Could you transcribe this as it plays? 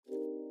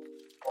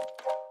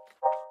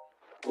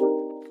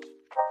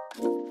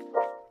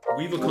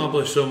We've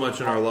accomplished so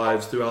much in our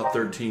lives throughout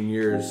 13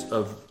 years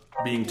of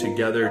being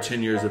together,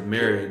 10 years of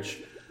marriage,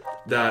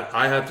 that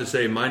I have to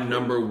say my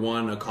number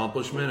one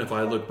accomplishment, if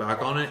I look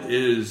back on it,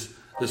 is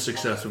the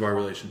success of our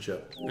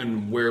relationship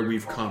and where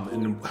we've come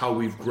and how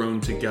we've grown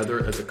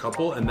together as a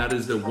couple. And that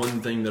is the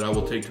one thing that I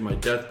will take to my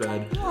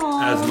deathbed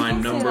as my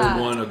number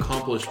one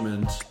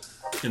accomplishment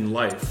in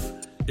life,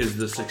 is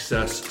the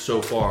success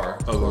so far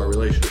of our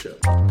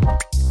relationship.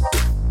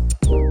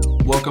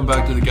 Welcome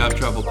back to the Gap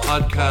Travel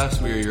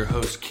Podcast. We are your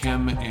hosts,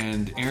 Kim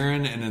and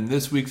Aaron. And in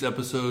this week's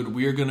episode,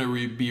 we are going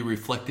to be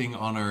reflecting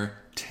on our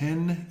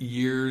 10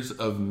 years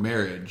of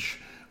marriage.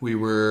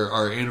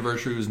 Our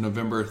anniversary was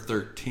November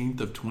 13th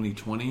of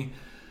 2020.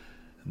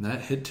 And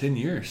that hit 10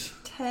 years.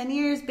 10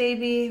 years,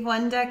 baby.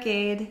 1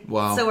 decade.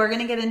 Wow. So we're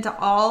going to get into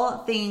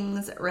all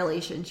things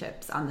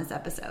relationships on this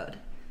episode.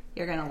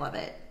 You're going to love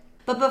it.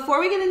 But before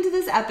we get into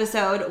this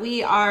episode,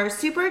 we are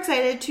super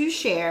excited to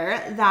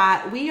share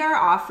that we are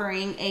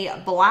offering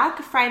a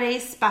Black Friday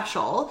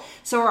special.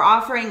 So we're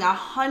offering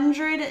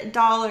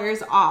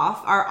 $100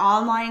 off our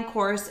online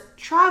course,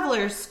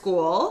 Traveler's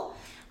School.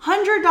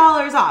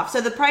 $100 off.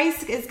 So the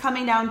price is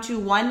coming down to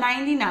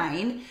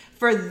 $199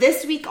 for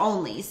this week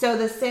only. So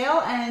the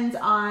sale ends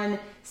on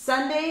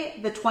Sunday,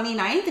 the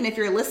 29th. And if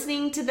you're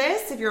listening to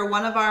this, if you're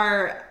one of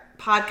our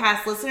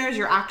podcast listeners,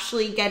 you're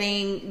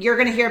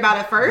going to hear about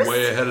it first.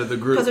 Way ahead of the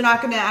group. Because we're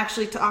not going to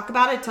actually talk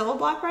about it till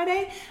Black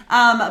Friday.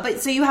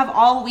 But so you have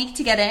all week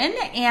to get in.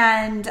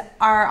 And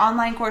our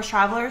online course,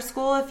 Traveler's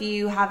School, if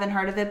you haven't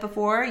heard of it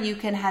before, you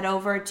can head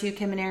over to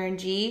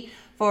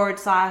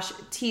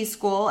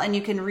KimandAaronG.com/T-School and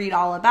you can read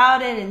all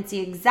about it and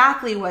see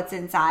exactly what's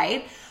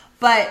inside.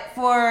 But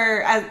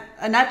for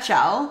a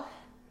nutshell,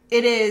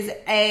 it is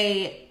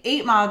a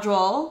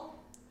 8-module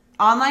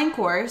online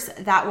course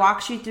that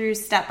walks you through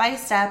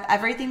step-by-step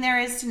everything there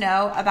is to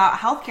know about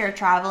healthcare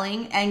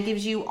traveling and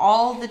gives you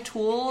all the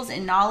tools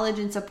and knowledge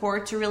and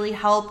support to really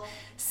help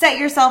set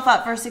yourself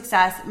up for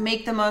success,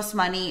 make the most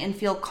money, and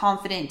feel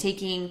confident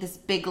taking this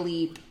big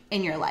leap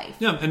in your life.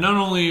 Yeah, and not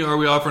only are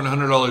we offering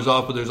 $100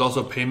 off, but there's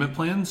also payment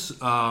plans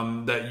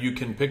that you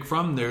can pick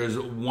from. There's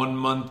 1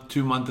 month,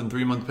 2 month, and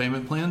 3 month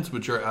payment plans,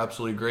 which are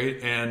absolutely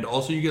great. And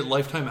also you get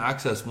lifetime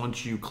access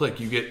once you click.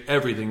 You get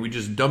everything. We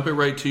just dump it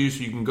right to you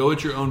so you can go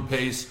at your own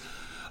pace.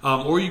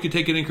 Or you can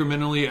take it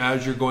incrementally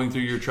as you're going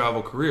through your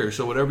travel career.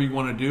 So whatever you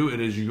want to do, it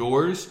is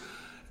yours.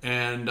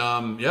 And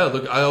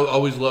look, I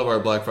always love our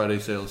Black Friday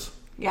sales.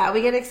 Yeah,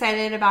 we get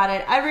excited about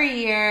it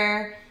every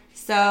year.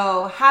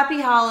 So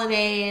happy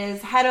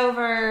holidays. Head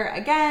over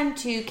again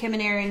to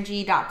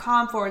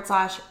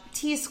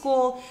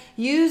KimandAaronG.com/T-School.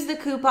 Use the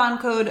coupon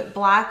code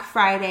Black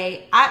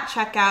Friday at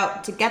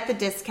checkout to get the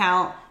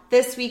discount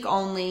this week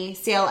only.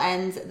 Sale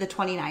ends the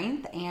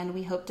 29th, and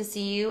we hope to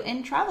see you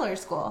in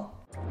Traveler's School.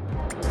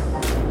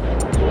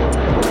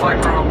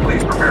 Flight crew,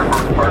 please prepare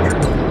for departure.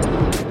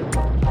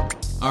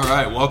 All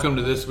right, welcome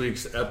to this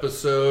week's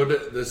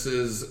episode. This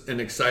is an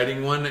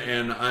exciting one,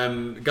 and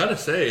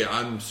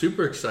I'm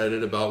super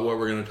excited about what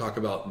we're going to talk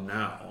about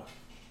now.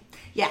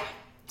 Yeah.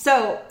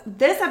 So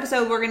this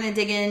episode, we're going to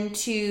dig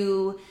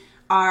into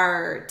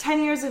our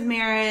 10 years of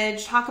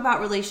marriage, talk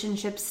about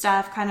relationship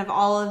stuff, kind of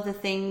all of the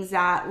things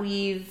that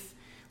we've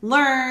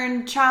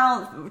learned,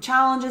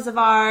 challenges of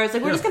ours.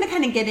 Like, we're just going to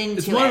kind of get into it.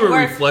 It's more of a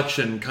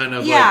reflection, kind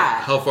of like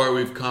how far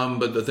we've come,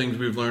 but the things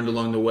we've learned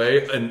along the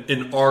way, and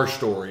in our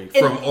story,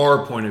 from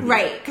our point of view.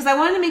 Right, because I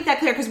wanted to make that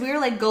clear, because we were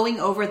like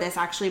going over this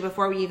actually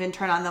before we even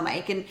turned on the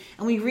mic, and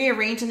we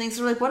rearranged and things.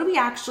 So we're like, what do we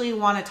actually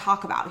want to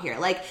talk about here?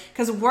 Like,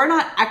 because we're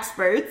not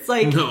experts.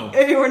 Like, no.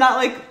 We're not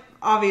like,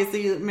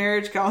 obviously,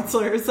 marriage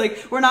counselors.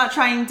 Like, we're not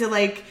trying to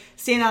like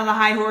stand on a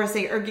high horse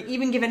or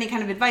even give any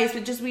kind of advice,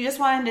 but we just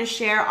wanted to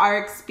share our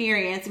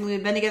experience. And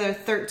we've been together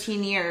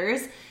 13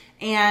 years,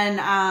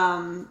 and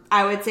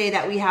I would say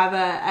that we have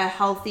a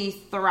healthy,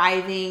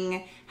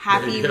 thriving,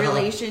 happy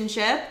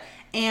relationship.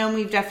 And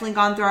we've definitely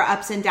gone through our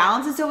ups and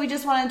downs. And so we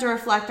just wanted to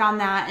reflect on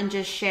that and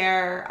just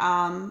share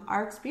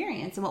our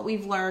experience and what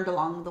we've learned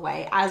along the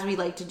way, as we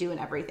like to do in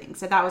everything.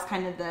 So that was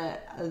kind of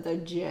the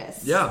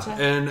gist. Yeah.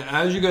 And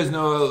as you guys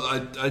know,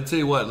 I'd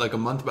say like a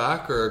month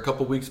back or a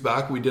couple weeks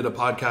back, we did a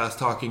podcast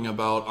talking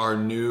about our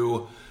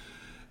new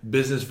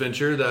business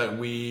venture that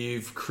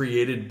we've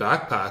created,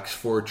 backpacks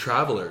for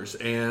travelers.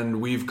 And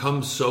we've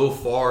come so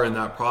far in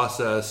that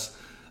process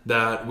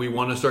that we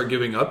want to start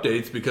giving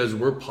updates, because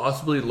we're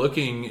possibly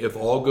looking, if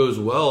all goes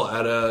well,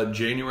 at a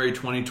January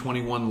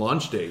 2021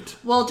 launch date.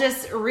 Well,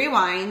 just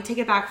rewind, take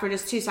it back for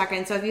just 2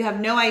 seconds. So if you have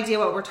no idea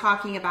what we're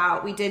talking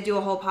about, we did do a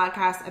whole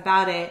podcast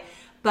about it.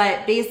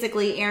 But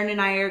basically, Aaron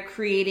and I are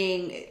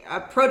creating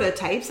a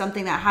prototype,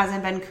 something that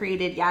hasn't been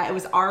created yet. It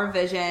was our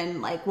vision,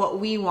 like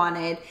what we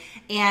wanted.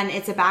 And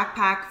it's a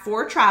backpack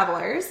for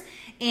travelers.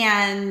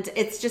 And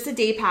it's just a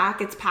day pack.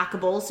 It's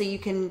packable, so you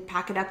can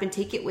pack it up and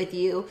take it with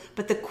you.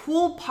 But the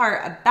cool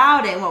part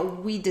about it, and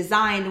what we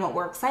designed and what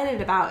we're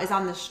excited about, is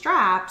on the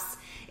straps,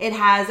 it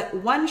has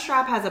one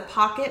strap has a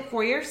pocket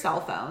for your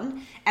cell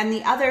phone, and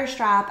the other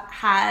strap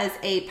has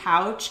a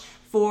pouch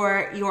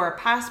for your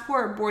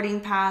passport,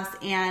 boarding pass,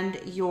 and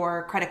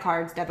your credit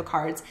cards, debit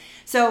cards.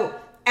 So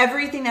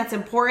everything that's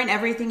important,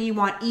 everything you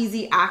want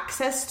easy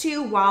access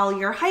to while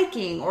you're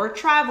hiking or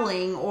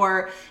traveling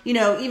or,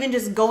 even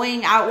just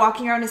going out,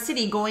 walking around a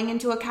city, going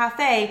into a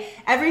cafe,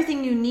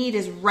 everything you need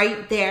is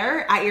right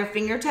there at your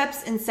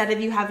fingertips instead of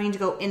you having to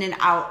go in and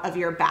out of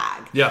your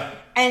bag. Yeah.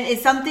 And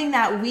it's something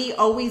that we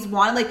always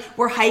want. Like,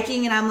 we're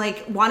hiking and I'm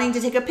like wanting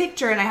to take a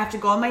picture and I have to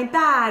go in my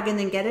bag and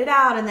then get it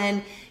out and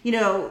then,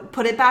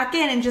 put it back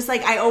in. And just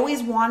like, I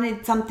always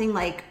wanted something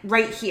like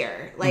right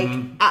here. Like,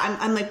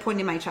 I'm like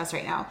pointing my chest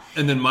right now.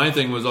 And then my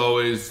thing was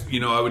always,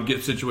 I would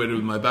get situated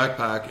with my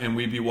backpack and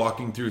we'd be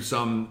walking through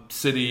some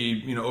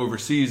city,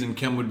 overseas, and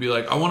Kim would be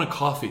like, I want a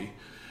coffee.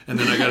 And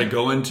then I got to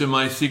go into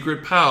my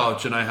secret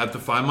pouch and I have to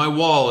find my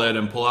wallet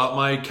and pull out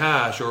my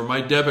cash or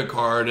my debit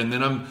card. And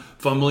then I'm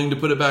fumbling to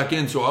put it back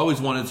in. So I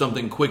always wanted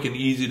something quick and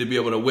easy to be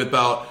able to whip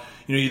out,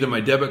 either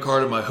my debit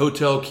card or my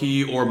hotel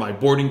key or my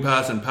boarding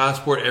pass and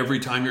passport every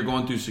time you're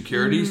going through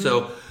security.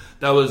 So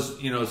that was,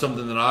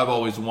 something that I've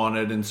always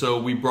wanted. And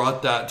so we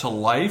brought that to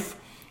life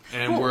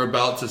and we're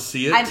about to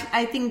see it.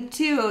 I think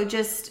too,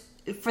 just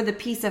for the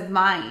peace of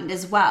mind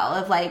as well,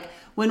 of like,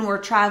 when we're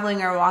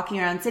traveling or walking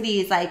around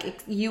cities,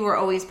 like you were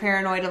always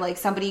paranoid of like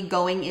somebody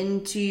going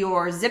into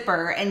your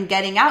zipper and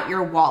getting out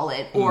your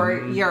wallet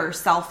or your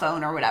cell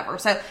phone or whatever.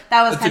 So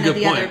that was kind of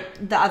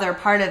the other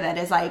part of it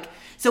is like,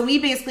 so we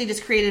basically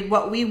just created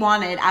what we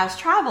wanted as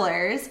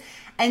travelers.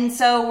 And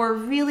so we're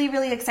really,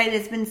 really excited.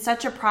 It's been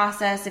such a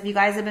process. If you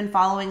guys have been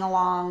following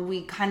along,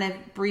 we kind of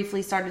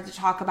briefly started to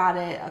talk about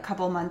it a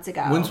couple months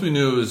ago. Once we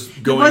knew it was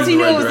going in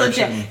the right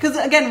direction. Because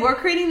again, we're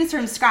creating this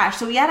from scratch.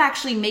 So we had to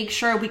actually make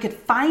sure we could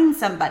find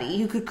somebody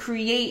who could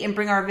create and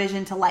bring our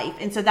vision to life.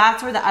 And so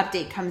that's where the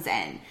update comes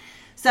in.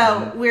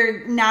 So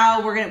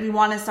we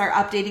want to start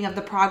updating of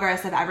the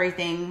progress of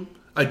everything.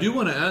 I do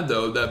want to add,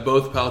 though, that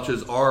both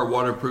pouches are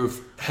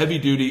waterproof,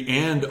 heavy-duty,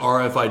 and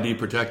RFID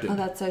protected. Oh,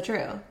 that's so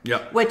true. Yeah.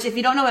 Which, if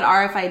you don't know what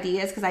RFID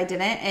is, because I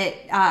didn't,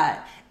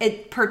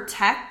 it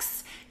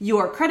protects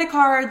your credit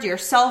cards, your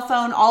cell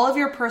phone, all of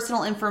your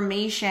personal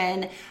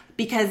information,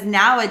 because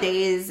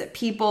nowadays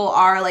people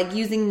are like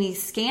using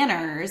these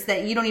scanners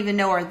that you don't even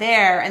know are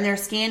there, and they're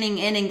scanning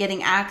in and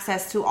getting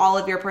access to all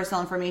of your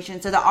personal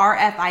information. So the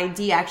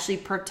RFID actually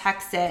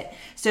protects it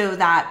so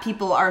that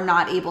people are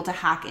not able to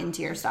hack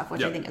into your stuff,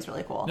 which I think is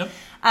really cool.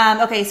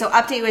 Okay, so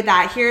update with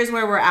that. Here's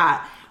where we're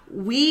at.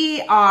 We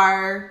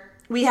have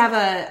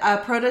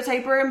a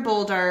prototyper in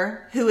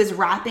Boulder who is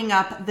wrapping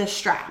up the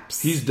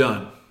straps. He's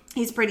done.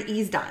 He's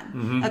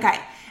done. Okay.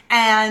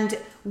 And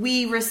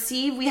we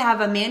have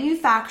a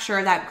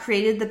manufacturer that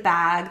created the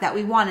bag that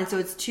we wanted. So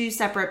it's two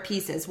separate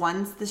pieces.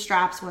 One's the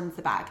straps, one's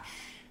the bag.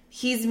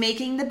 He's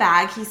making the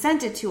bag. He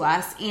sent it to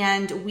us,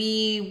 and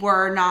we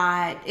were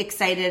not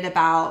excited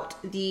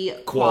about the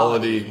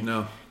quality.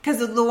 No. Because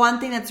the one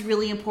thing that's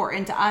really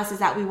important to us is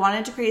that we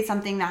wanted to create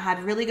something that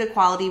had really good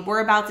quality.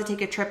 We're about to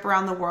take a trip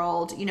around the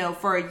world,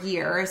 for a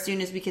year as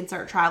soon as we can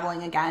start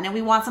traveling again. And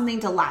we want something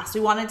to last. We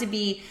want it to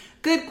be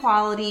good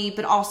quality,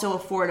 but also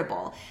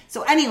affordable.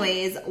 So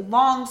anyways,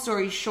 long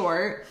story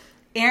short,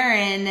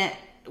 Aaron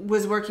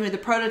was working with a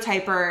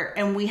prototyper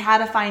and we had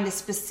to find a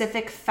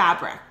specific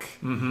fabric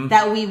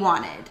that we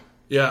wanted.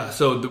 Yeah,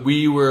 so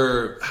we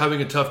were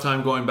having a tough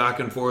time going back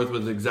and forth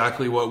with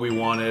exactly what we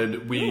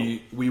wanted.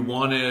 We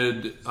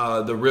wanted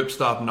the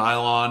ripstop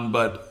nylon,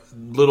 but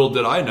little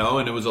did I know,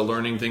 and it was a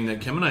learning thing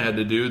that Kim and I had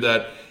to do,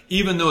 that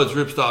even though it's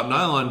ripstop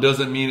nylon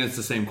doesn't mean it's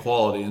the same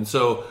quality. And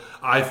so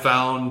I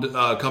found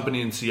a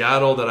company in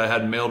Seattle that I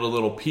had mailed a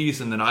little piece,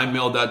 and then I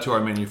mailed that to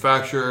our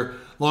manufacturer.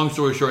 Long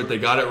story short, they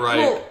got it right.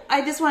 Well,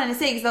 I just wanted to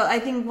say, because I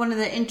think one of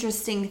the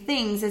interesting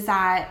things is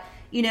that,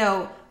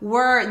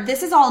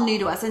 this is all new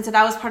to us. And so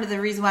that was part of the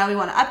reason why we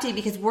want to update,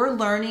 because we're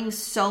learning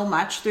so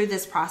much through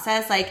this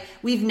process. Like,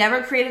 we've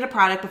never created a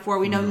product before.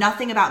 We know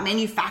nothing about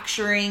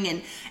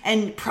manufacturing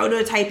and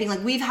prototyping.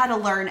 Like, we've had to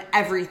learn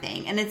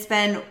everything, and it's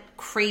been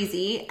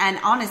crazy. And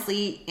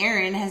honestly,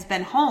 Aaron has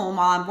been home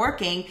while I'm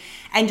working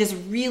and just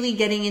really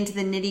getting into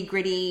the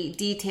nitty-gritty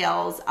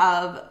details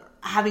of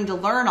having to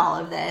learn all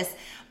of this.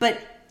 But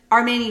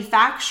our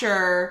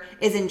manufacturer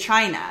is in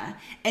China,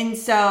 and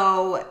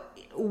so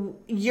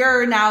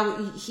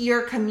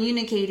you're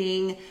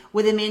communicating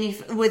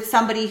with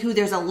somebody who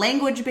there's a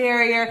language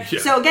barrier. Yeah.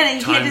 So again,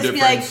 you can't just be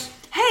like,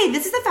 hey,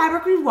 this is the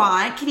fabric we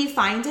want. Can you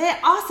find it?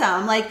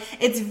 Awesome. Like,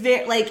 it's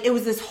it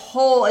was this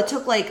whole, it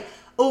took like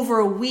over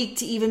a week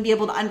to even be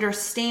able to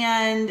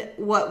understand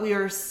what we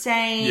were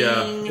saying.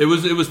 Yeah, it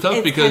was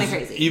tough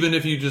because even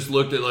if you just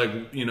looked at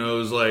it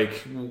was like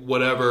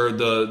whatever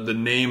the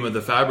name of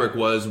the fabric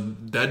was,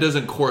 that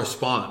doesn't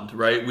correspond,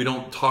 right? We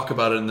don't talk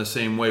about it in the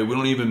same way. We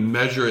don't even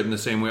measure it in the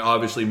same way.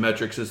 Obviously,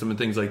 metric system and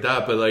things like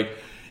that, but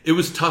it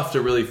was tough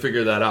to really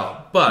figure that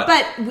out.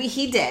 But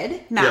he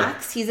did,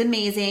 Max. Yeah. He's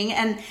amazing.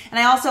 And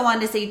I also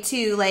wanted to say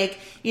too,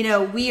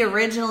 we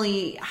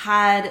originally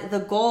had the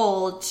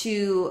goal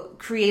to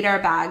create our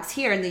bags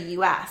here in the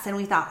US, and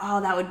we thought,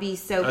 oh, that would be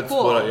so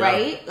cool,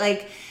 right?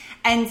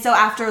 And so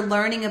after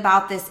learning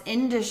about this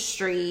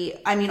industry,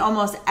 I mean,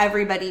 almost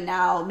everybody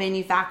now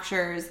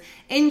manufactures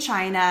in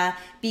China,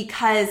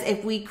 because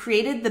if we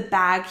created the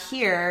bag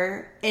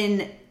here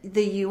in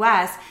the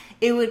US,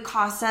 it would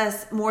cost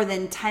us more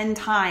than 10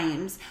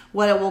 times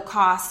what it will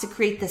cost to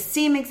create the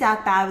same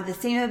exact bag with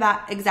the same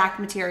exact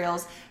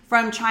materials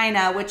from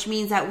China, which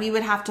means that we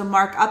would have to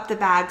mark up the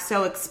bag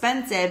so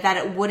expensive that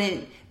it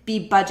wouldn't be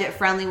budget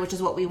friendly, which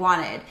is what we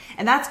wanted.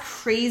 And that's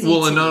crazy.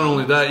 Well, and not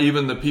only that,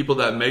 even the people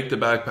that make the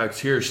backpacks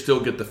here still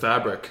get the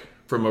fabric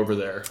from over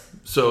there.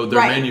 So they're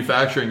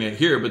manufacturing it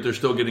here, but they're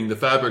still getting the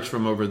fabrics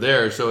from over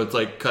there. So it's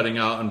like cutting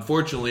out,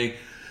 unfortunately,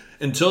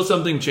 until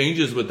something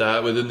changes with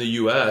that within the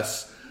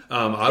US.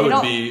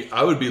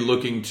 I would be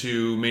looking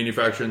to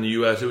manufacture in the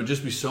U.S. It would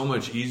just be so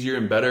much easier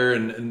and better,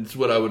 and it's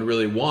what I would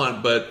really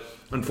want. But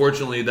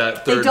unfortunately,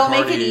 that third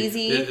party, make it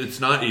easy. It's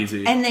not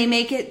easy, and they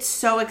make it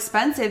so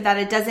expensive that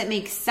it doesn't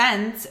make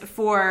sense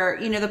for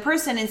the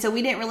person. And so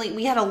we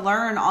had to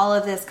learn all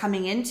of this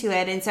coming into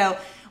it, and so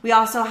we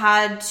also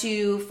had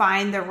to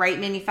find the right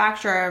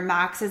manufacturer.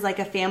 Max is like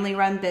a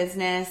family-run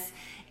business.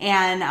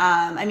 And,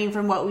 I mean,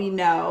 from what we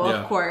know,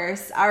 of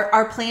course,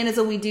 our plan is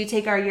when we do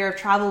take our year of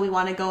travel, we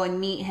want to go and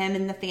meet him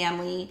and the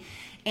family.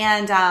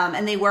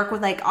 And they work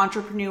with like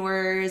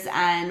entrepreneurs,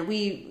 and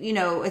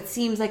it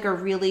seems like a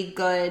really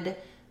good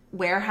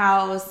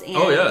warehouse. And,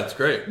 it's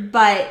great.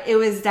 But it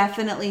was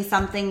definitely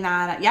something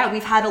that,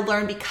 we've had to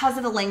learn because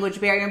of the language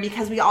barrier,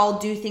 because we all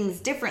do things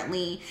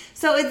differently.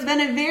 So it's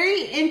been a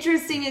very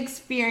interesting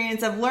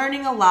experience of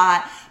learning a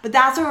lot. But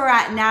that's where we're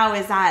at now,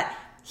 is that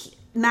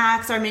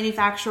Max, our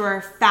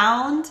manufacturer,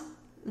 found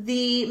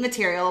the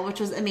material,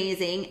 which was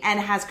amazing, and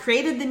has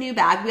created the new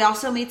bag. We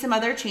also made some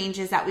other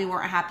changes that we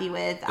weren't happy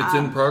with. It's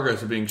in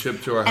progress of being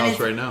shipped to our house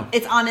right now.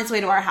 It's on its way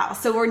to our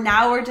house. So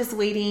we're just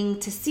waiting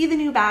to see the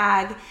new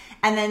bag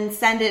and then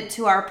send it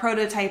to our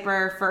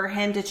prototyper for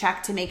him to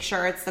check to make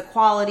sure it's the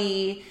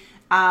quality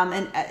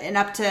and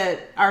up to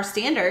our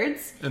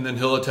standards. And then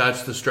he'll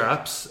attach the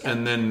straps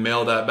and then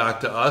mail that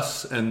back to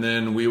us, and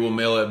then we will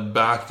mail it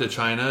back to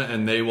China,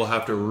 and they will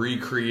have to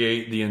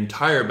recreate the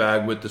entire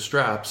bag with the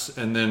straps,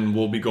 and then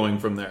we'll be going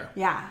from there.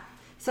 Yeah.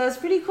 So it's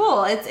pretty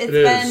cool. It's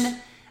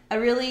been a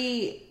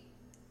really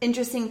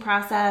interesting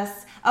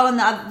process. Oh, and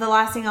the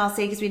last thing I'll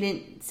say, because we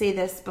didn't say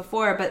this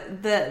before,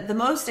 but the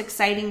most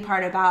exciting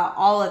part about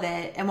all of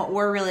it, and what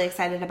we're really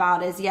excited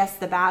about, is yes,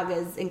 the bag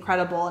is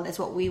incredible and it's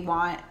what we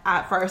want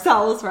for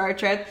ourselves for our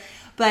trip,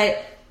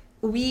 but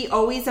we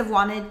always have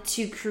wanted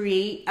to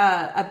create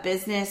a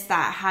business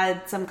that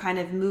had some kind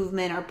of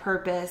movement or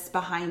purpose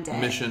behind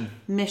it.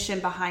 Mission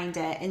behind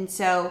it. And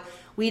so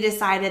we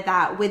decided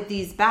that with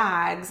these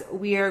bags,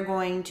 we are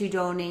going to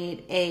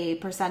donate a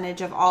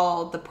percentage of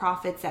all the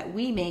profits that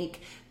we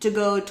make to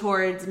go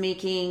towards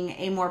making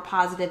a more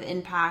positive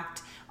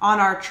impact on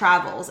our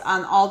travels,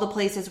 on all the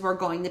places we're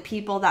going, the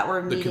people that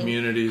we're meeting, the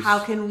communities. How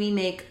can we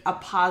make a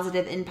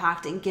positive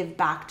impact and give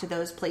back to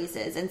those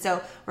places? And so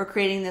we're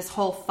creating this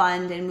whole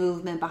fund and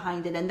movement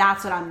behind it, and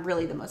that's what I'm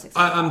really the most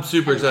excited about. I'm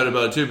super excited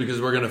about it too, because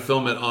we're going to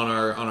film it on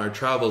our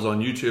travels on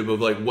YouTube, of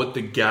like what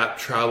the Gap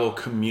travel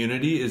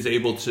community is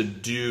able to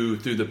do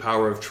through the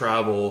power of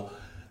travel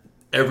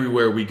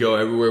everywhere we go,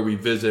 everywhere we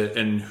visit,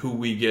 and who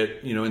we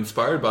get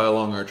inspired by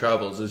along our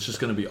travels. It's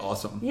just going to be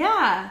awesome.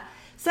 Yeah.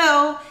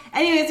 So,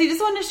 anyways, we just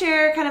wanted to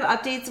share kind of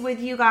updates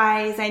with you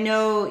guys. I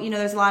know,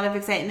 there's a lot of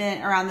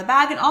excitement around the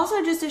bag, and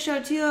also just to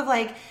show too of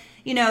like,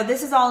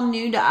 this is all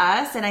new to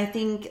us, and I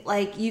think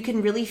like you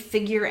can really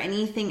figure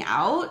anything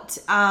out,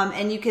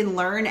 and you can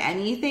learn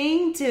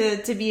anything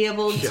to be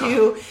able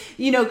to,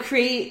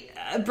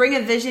 bring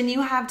a vision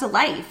you have to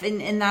life,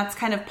 and that's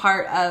kind of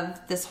part of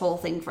this whole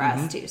thing for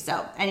us too.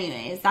 So,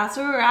 anyways, that's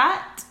where we're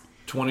at.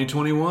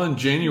 2021,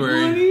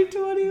 January.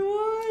 2021.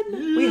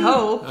 We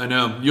hope. I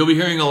know. You'll be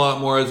hearing a lot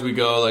more as we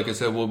go. Like I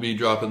said, we'll be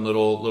dropping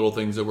little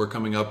things that we're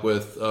coming up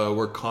with.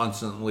 We're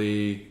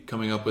constantly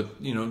coming up with,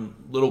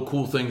 little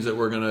cool things that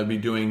we're going to be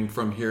doing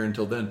from here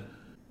until then.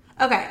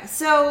 Okay,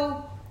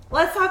 so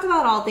let's talk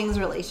about all things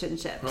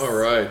relationships. All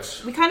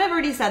right. We kind of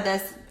already said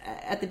this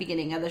at the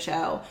beginning of the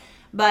show,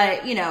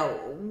 but,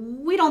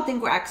 we don't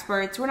think we're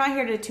experts. We're not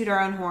here to toot our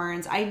own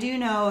horns. I do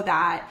know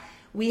that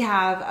we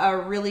have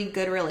a really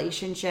good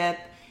relationship.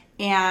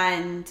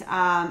 And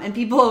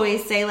people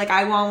always say like,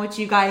 I want what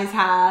you guys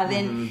have.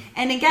 And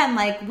again,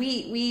 like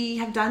we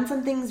have done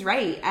some things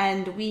right,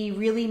 and we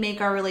really make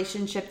our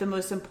relationship the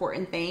most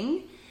important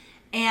thing.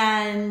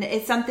 And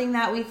it's something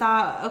that we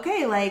thought,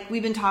 okay, like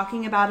we've been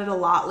talking about it a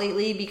lot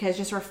lately, because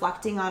just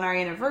reflecting on our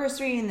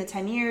anniversary and the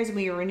 10 years,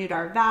 we renewed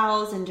our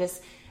vows and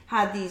just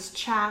had these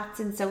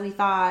chats. And so we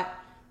thought,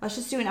 let's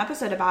just do an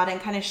episode about it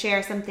and kind of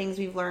share some things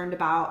we've learned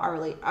about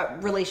our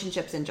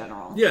relationships in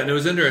general. Yeah, and it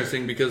was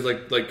interesting because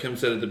like Kim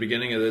said at the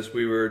beginning of this,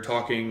 we were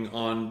talking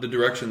on the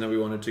direction that we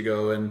wanted to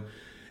go,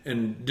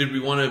 and did we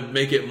want to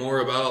make it more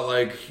about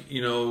like,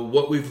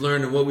 what we've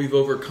learned and what we've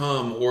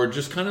overcome, or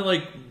just kind of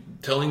like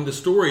telling the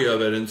story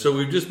of it. And so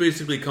we've just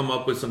basically come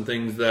up with some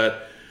things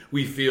that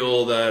we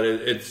feel that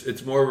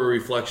it's more of a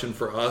reflection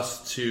for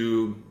us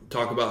to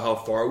talk about how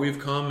far we've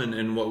come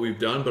and what we've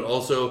done, but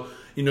also,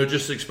 you know,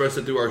 just express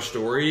it through our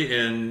story,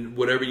 and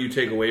whatever you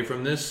take away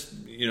from this,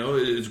 you know,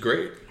 is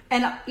great.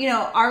 And, you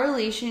know, our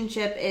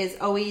relationship is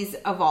always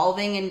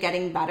evolving and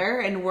getting better,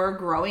 and we're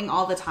growing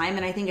all the time.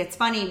 And I think it's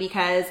funny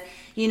because,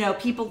 you know,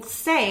 people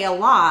say a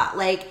lot,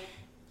 like,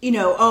 you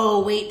know,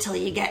 oh, wait till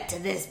you get to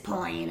this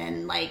point,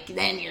 and like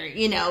then you're,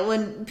 you know,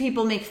 when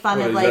people make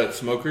fun of like that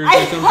smokers or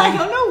something. I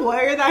don't know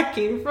where that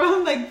came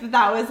from. Like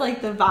that was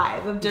like the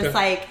vibe of just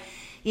like,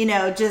 you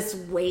know, just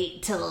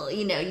wait till,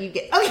 you know, you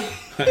get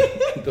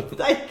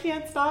okay. I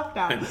can't stop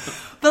now.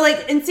 But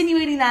like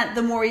insinuating that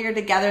the more you're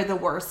together, the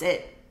worse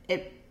it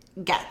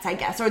gets, I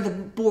guess, or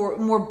the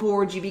more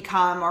bored you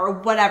become, or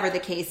whatever the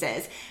case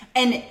is.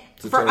 And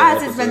for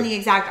us, it's been the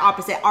exact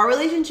opposite. Our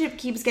relationship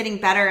keeps getting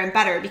better and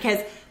better because.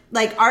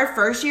 Like, our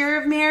first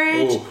year of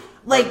marriage,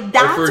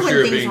 that's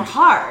when things were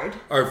hard.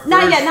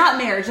 Not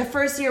marriage. The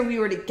first year we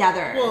were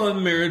together. Well,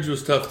 and marriage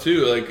was tough,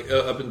 too. Like,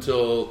 up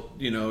until,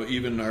 you know,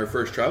 even our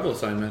first travel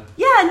assignment.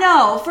 Yeah,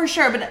 no, for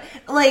sure. But,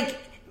 like,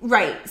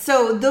 right.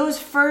 So, those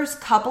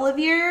first couple of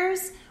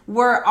years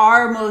were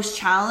our most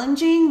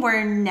challenging,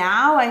 where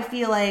now I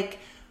feel like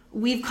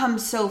we've come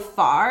so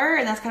far,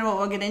 and that's kind of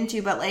what we'll get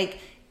into, but, like,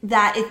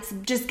 that it's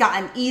just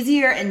gotten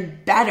easier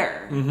and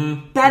better.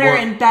 Mm-hmm. Better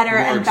and better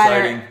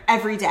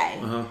every day.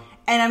 Uh-huh.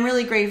 And I'm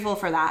really grateful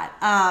for that.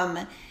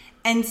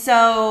 And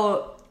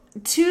so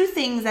two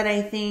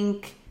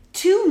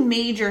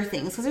major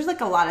things, because there's like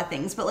a lot of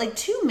things, but like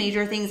two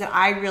major things that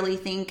I really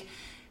think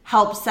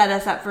help set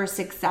us up for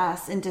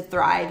success and to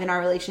thrive in our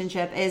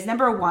relationship is,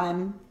 number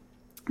one,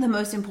 the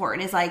most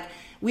important is like,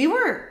 we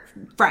were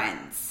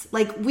friends.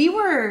 Like,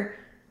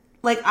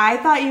 I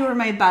thought you were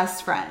my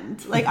best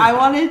friend. Like, I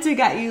wanted to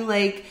get you,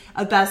 like,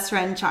 a best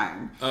friend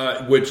charm.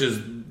 Which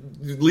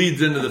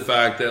leads into the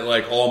fact that,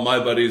 like, all my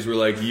buddies were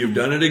like, you've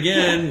done it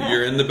again.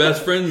 You're in the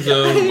best friend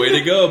zone. Way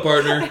to go,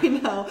 partner. I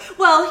know.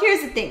 Well,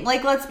 here's the thing.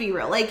 Like, let's be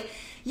real. Like,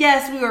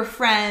 yes, we were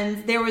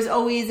friends. There was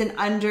always an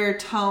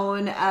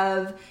undertone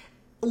of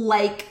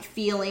like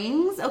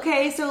feelings.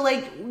 Okay. So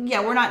like,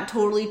 yeah, we're not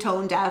totally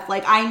tone deaf.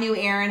 Like I knew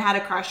Aaron had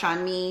a crush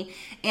on me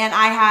and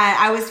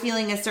I was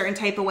feeling a certain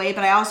type of way,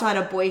 but I also had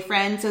a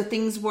boyfriend. So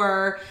things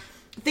were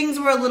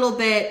a little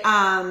bit,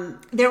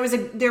 there was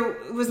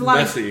a lot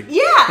messy.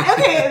 Yeah.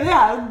 Okay.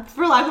 Yeah.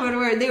 For lack of a better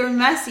word, they were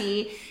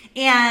messy.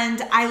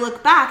 And I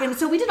look back, and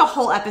so we did a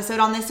whole episode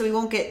on this, so we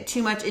won't get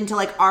too much into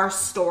like our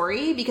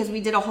story because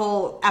we did a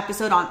whole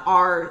episode on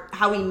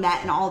how we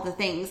met and all the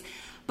things.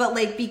 But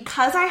like,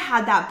 because I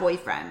had that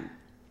boyfriend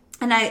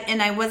and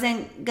I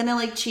wasn't gonna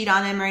like cheat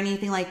on him or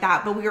anything like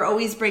that, but we were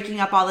always breaking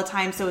up all the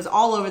time. So it was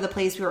all over the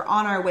place. We were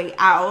on our way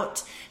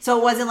out. So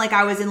it wasn't like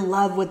I was in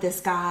love with this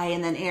guy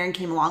and then Aaron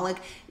came along. Like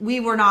we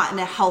were not in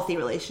a healthy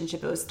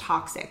relationship. It was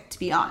toxic, to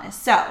be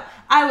honest. So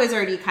I was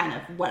already kind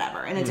of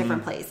whatever in a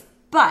different place.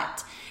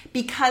 But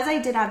because I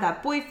did have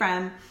that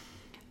boyfriend,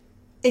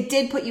 it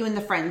did put you in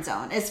the friend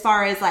zone as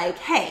far as like,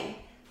 hey,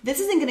 this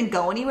isn't going to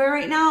go anywhere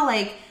right now.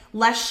 Like,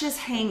 let's just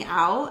hang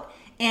out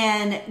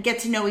and get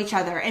to know each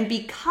other. And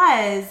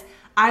because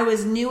I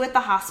was new at the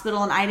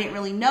hospital and I didn't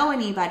really know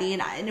anybody,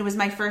 and it was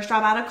my first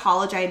job out of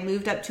college, I had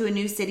moved up to a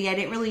new city. I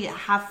didn't really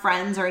have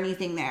friends or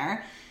anything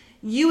there.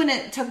 You and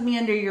it took me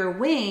under your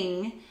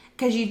wing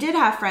because you did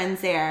have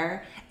friends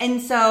there.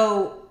 And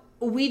so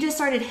we just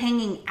started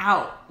hanging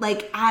out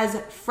like as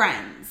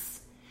friends.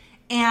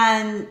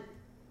 And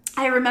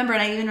I remember,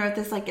 and I even wrote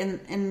this like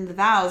in the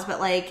vows, but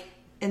like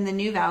in the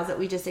new vows that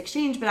we just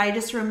exchanged, but I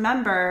just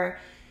remember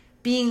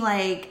being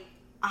like,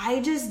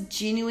 I just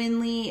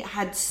genuinely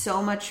had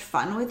so much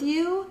fun with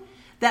you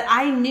that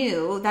I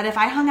knew that if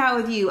I hung out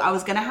with you, I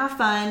was going to have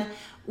fun.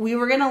 We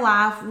were going to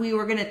laugh. We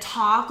were going to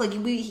talk. Like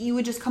you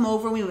would just come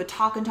over and we would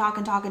talk and talk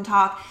and talk and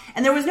talk.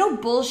 And there was no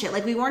bullshit.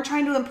 Like we weren't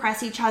trying to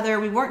impress each other.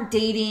 We weren't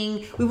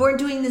dating. We weren't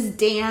doing this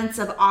dance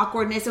of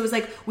awkwardness. It was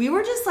like, we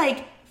were just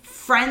like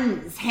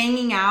friends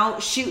hanging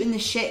out, shooting the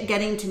shit,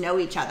 getting to know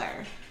each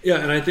other. Yeah,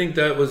 and I think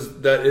that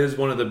is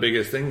one of the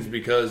biggest things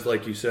because,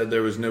 like you said,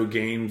 there was no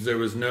games, there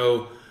was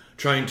no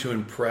trying to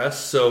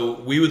impress.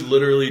 So we would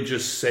literally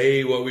just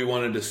say what we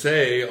wanted to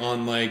say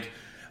on like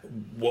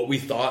what we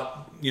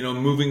thought, you know,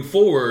 moving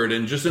forward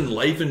and just in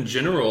life in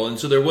general. And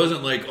so there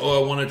wasn't like,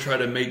 oh, I want to try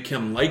to make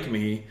him like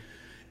me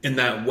in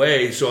that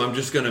way. So I'm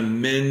just going to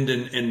mend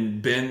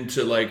and bend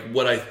to like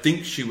what I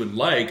think she would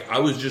like. I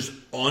was just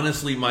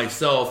honestly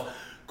myself.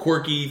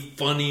 Quirky,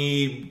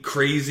 funny,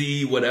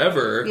 crazy,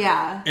 whatever.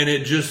 Yeah. And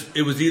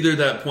it was either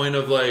that point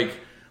of like,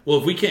 well,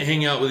 if we can't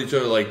hang out with each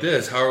other like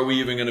this, how are we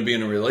even going to be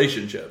in a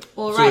relationship?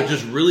 Well, so it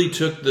just really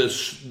took the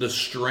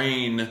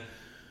strain.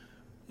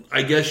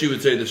 I guess you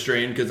would say the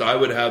strain, because I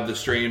would have the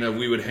strain of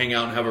we would hang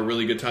out and have a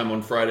really good time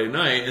on Friday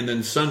night, and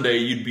then Sunday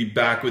you'd be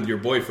back with your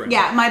boyfriend.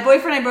 Yeah, my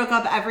boyfriend I broke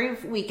up every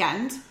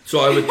weekend. So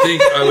I would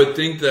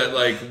think that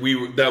like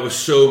that was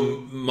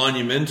so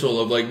monumental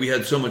of like we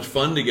had so much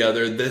fun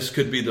together. This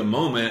could be the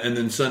moment, and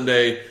then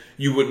Sunday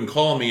you wouldn't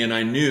call me, and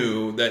I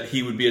knew that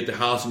he would be at the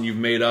house, and you've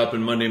made up,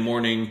 and Monday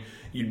morning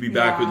you'd be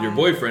back with your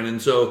boyfriend,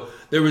 and so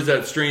there was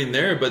that strain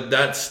there, but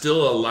that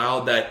still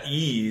allowed that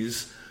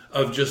ease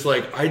of just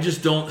like, I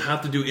just don't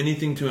have to do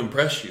anything to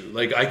impress you.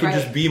 Like, I can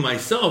just be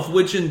myself,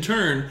 which in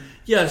turn,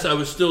 yes, I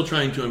was still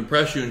trying to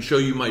impress you and show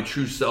you my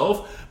true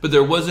self, but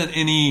there wasn't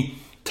any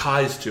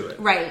ties to it.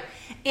 Right.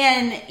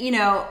 And, you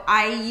know,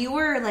 you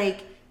were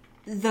like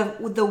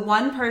the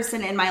one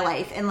person in my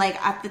life. And like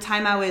at the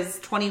time I was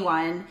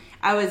 21,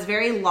 I was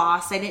very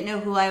lost. I didn't know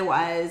who I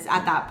was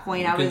at that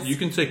point. You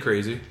can say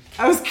crazy.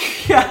 I was,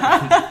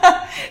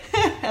 yeah.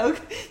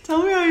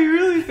 Tell me how you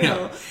really feel.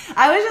 Yeah.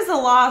 I was just a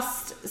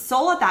lost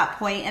soul at that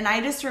point. And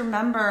I just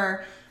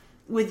remember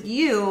with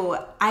you,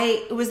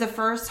 it was the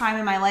first time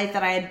in my life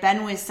that I had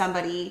been with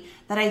somebody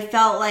that I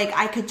felt like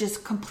I could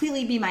just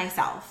completely be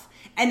myself.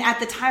 And at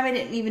the time, I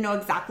didn't even know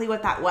exactly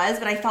what that was,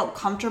 but I felt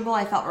comfortable.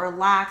 I felt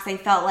relaxed. I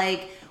felt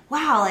like,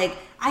 wow, like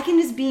I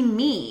can just be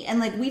me. And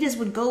like we just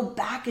would go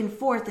back and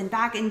forth and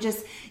back and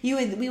just,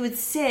 we would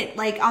sit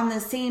like on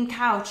the same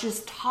couch,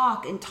 just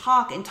talk and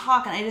talk and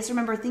talk. And I just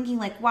remember thinking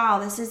like, wow,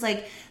 this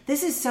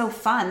is so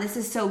fun. This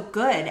is so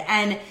good.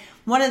 And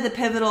one of the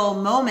pivotal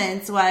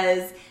moments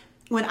was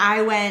when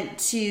I went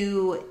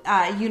to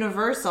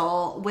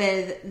Universal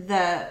with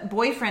the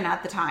boyfriend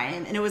at the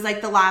time, and it was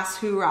like the last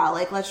hoorah,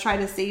 like let's try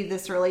to save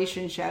this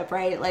relationship,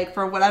 right? Like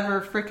for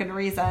whatever freaking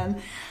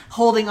reason,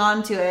 holding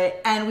on to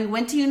it. And we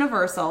went to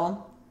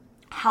Universal,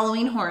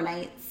 Halloween Horror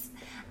Nights,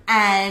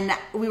 and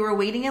we were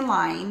waiting in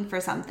line for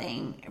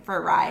a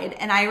ride.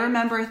 And I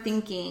remember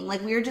thinking,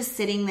 like we were just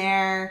sitting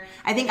there.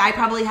 I think I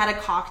probably had a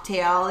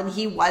cocktail and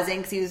he wasn't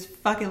because he was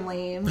fucking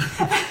lame.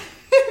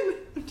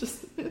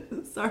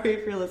 Sorry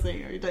if you're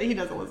listening, or he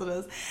doesn't listen to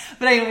this.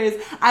 But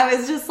anyways, I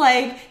was just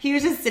like, he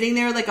was just sitting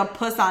there with like a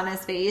puss on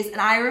his face.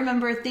 And I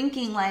remember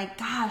thinking like,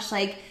 gosh,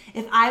 like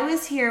if I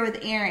was here with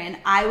Aaron,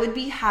 I would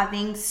be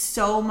having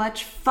so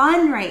much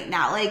fun right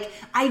now. Like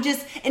and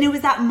it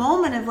was that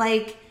moment of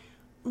like,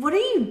 what are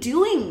you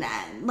doing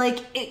then? Like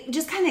it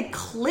just kind of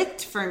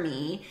clicked for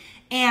me.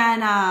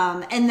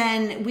 And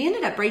then we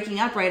ended up breaking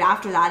up right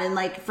after that, and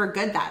like for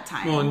good that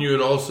time. Well, and you had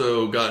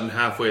also gotten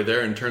halfway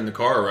there and turned the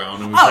car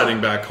around and was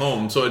heading back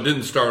home, so it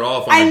didn't start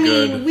off on a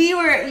good.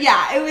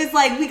 It was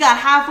like we got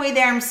halfway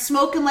there. I'm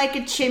smoking like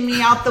a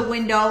chimney out the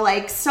window,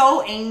 like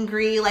so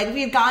angry. Like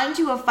we had gotten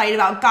into a fight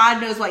about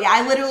God knows what. Yeah,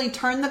 I literally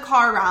turned the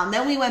car around.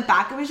 Then we went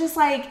back. It was just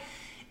like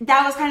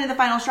that was kind of the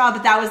final straw.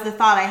 But that was the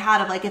thought I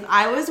had of like if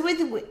I was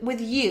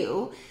with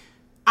you,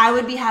 I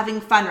would be having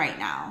fun right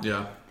now.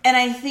 Yeah. And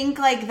I think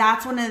like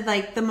that's one of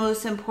like the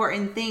most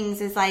important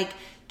things is like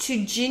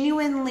to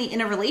genuinely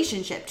in a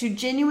relationship, to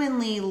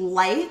genuinely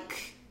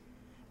like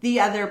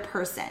the other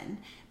person,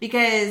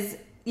 because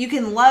you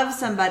can love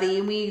somebody.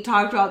 And we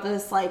talked about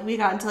this, like we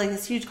got into like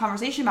this huge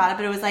conversation about it,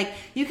 but it was like,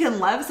 you can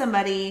love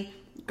somebody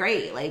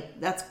great. Like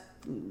that's,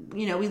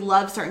 you know, we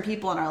love certain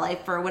people in our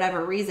life for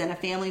whatever reason, a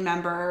family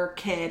member,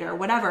 kid, or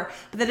whatever.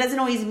 But that doesn't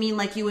always mean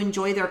like you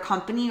enjoy their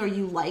company or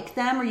you like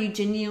them or you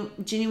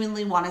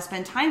genuinely want to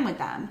spend time with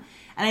them.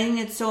 And I think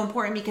it's so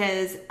important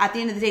because at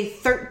the end of the day,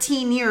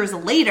 13 years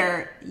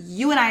later,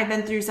 you and I have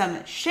been through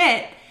some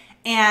shit.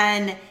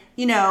 And,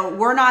 you know,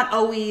 we're not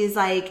always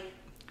like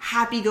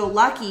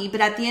happy-go-lucky. But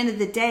at the end of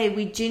the day,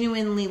 we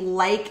genuinely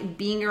like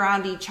being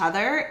around each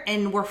other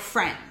and we're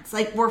friends.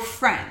 Like, we're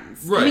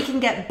friends. Right. And we can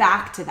get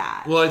back to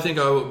that. Well, I think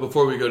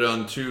before we go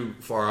down too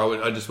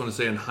far, I just want to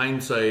say in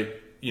hindsight,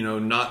 you know,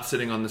 not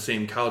sitting on the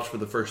same couch for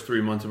the first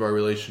 3 months of our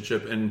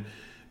relationship and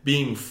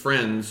being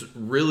friends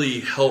really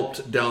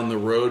helped down the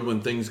road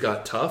when things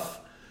got tough,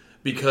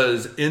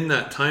 because in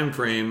that time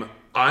frame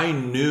I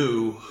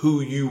knew who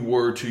you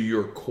were to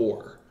your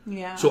core.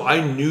 Yeah. So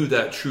I knew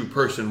that true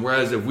person,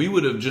 whereas if we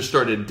would have just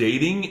started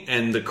dating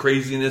and the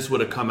craziness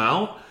would have come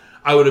out,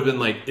 I would have been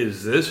like,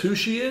 is this who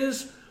she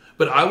is?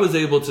 But I was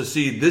able to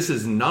see this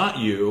is not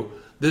you.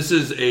 This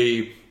is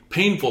a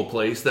painful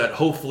place that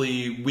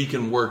hopefully we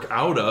can work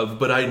out of,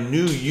 but I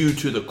knew you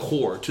to the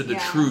core, to the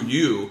true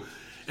you.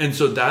 And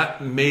so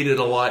that made it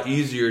a lot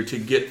easier to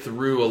get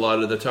through a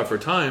lot of the tougher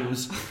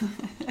times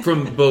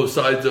from both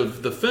sides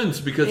of the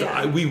fence, because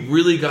we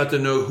really got to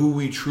know who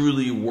we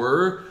truly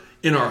were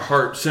in our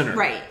heart center.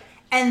 Right.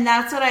 And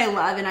that's what I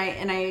love. And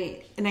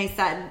I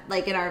said,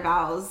 like in our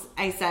vows,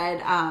 I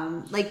said,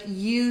 like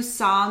you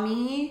saw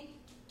me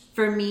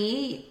for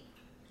me,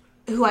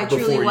 who I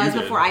truly was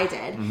before I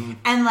did. Mm-hmm.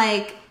 And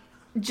like,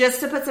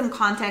 just to put some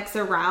context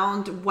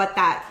around what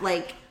that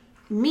like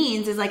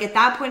means is like at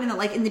that point in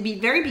the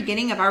very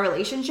beginning of our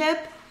relationship,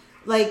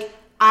 like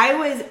I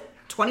was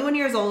 21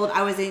 years old.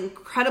 I was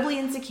incredibly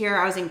insecure.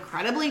 I was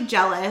incredibly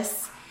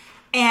jealous.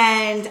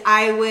 And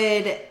I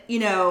would, you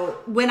know,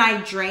 when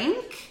I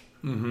drank,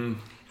 and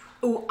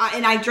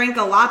I drank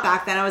a lot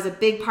back then. I was a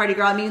big party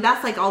girl. I mean,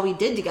 that's like all we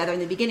did together in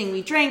the beginning.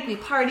 We drank, we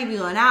partied, we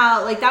went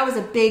out. Like that was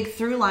a big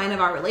through line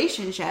of our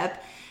relationship.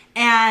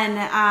 And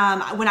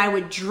when I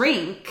would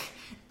drink,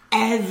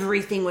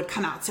 everything would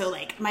come out. So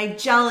like my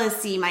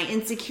jealousy, my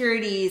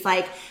insecurities,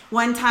 like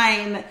one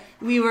time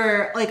we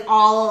were like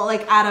all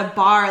like at a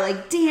bar,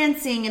 like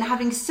dancing and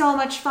having so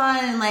much fun.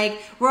 And like,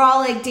 we're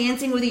all like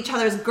dancing with each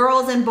other's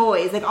girls and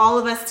boys, like all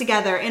of us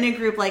together in a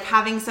group, like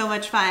having so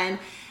much fun.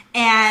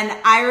 And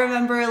I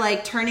remember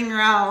like turning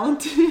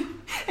around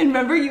And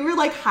remember, you were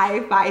like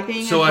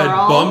high-fiving So a girl.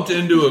 I bumped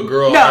into a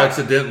girl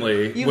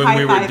accidentally You when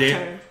we were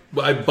high-fived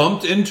her. I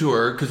bumped into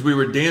her because we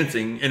were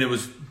dancing, and it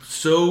was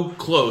so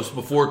close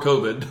before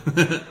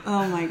COVID.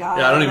 Oh my god!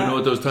 Yeah, I don't even know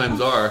what those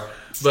times are.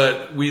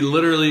 But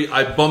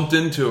I bumped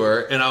into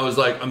her, and I was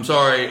like, I'm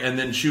sorry. And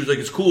then she was like,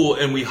 it's cool.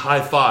 And we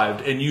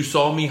high-fived. And you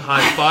saw me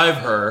high-five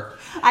her,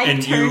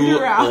 and turned you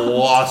around.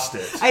 lost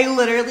it. I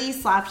literally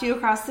slapped you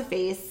across the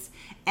face.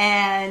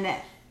 And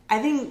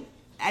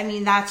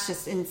that's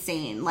just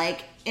insane.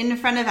 Like, in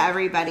front of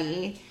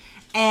everybody.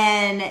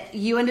 And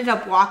you ended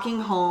up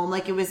walking home.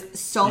 Like, it was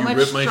so You much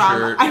ripped my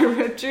drama. shirt. I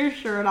ripped your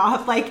shirt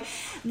off. But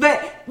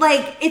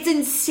it's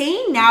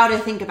insane now to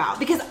think about.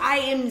 Because I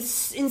am in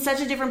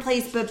such a different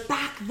place. But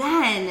back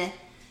then,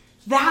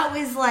 that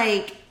was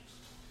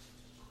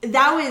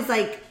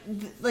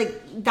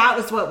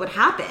what would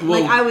happen.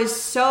 Well, I was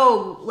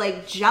so,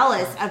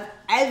 jealous of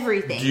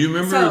everything. Do you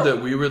remember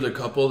that we were the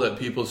couple that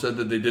people said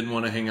that they didn't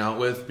want to hang out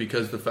with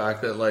because the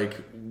fact that,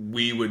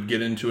 we would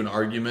get into an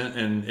argument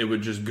and it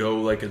would just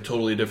go, a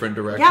totally different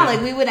direction?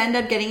 Yeah, we would end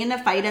up getting in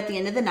a fight at the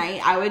end of the night.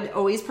 I would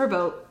always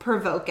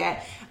provoke it.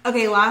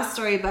 Okay, last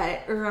story,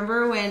 but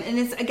remember when, and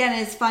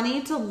it's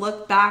funny to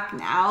look back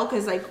now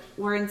because,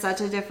 we're in such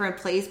a different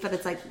place, but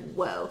it's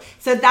whoa.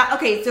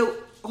 So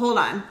hold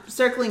on.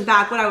 Circling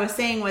back, what I was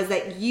saying was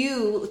that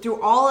you,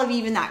 through all of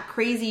even that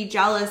crazy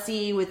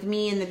jealousy with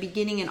me in the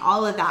beginning and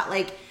all of that,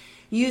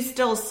 you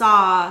still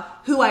saw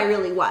who I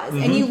really was.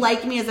 Mm-hmm. And you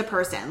liked me as a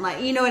person.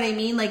 You know what I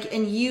mean?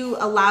 And you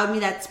allowed me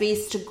that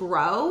space to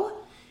grow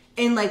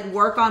and,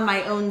 work on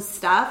my own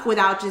stuff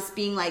without just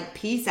being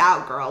peace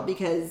out, girl.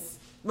 Because,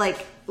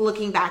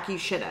 looking back, you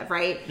should have,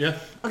 right? Yeah.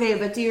 Okay,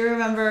 but do you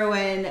remember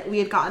when we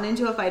had gotten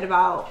into a fight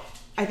about...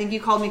 I think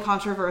you called me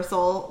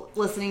controversial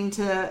listening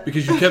to...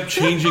 Because you kept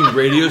changing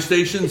radio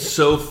stations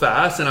so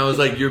fast, and I was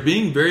like, you're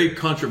being very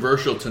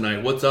controversial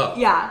tonight. What's up?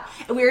 Yeah.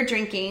 We were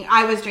drinking.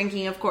 I was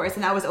drinking, of course,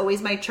 and that was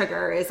always my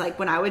trigger, is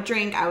when I would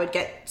drink, I would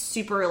get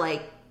super,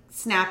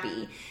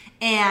 snappy.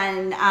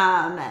 And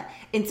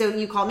so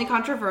you called me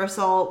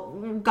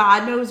controversial.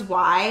 God knows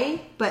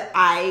why, but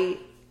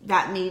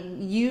that made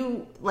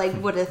you,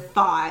 would have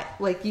thought,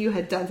 you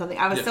had done something.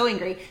 I was so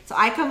angry. So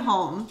I come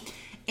home...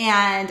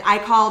 And I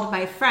called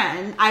my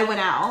friend. I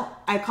went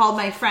out. I called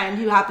my friend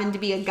who happened to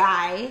be a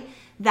guy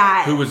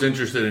who was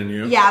interested in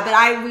you. Yeah, but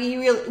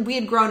we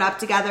had grown up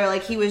together.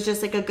 He was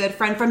just a good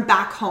friend from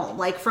back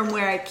home, from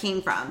where I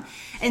came from.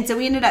 And so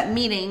we ended up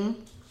meeting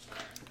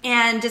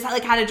and just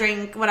had a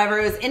drink, whatever.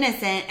 It was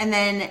innocent. And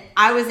then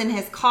I was in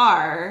his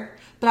car,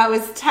 but I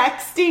was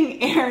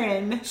texting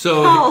Aaron.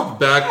 So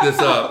back this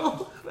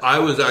up. I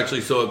was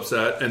actually so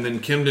upset, and then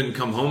Kim didn't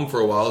come home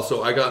for a while,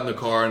 so I got in the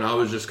car, and I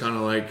was just kind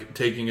of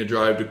taking a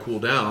drive to cool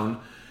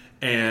down,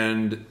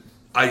 and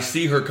I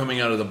see her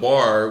coming out of the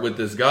bar with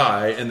this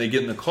guy, and they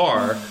get in the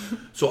car,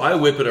 so I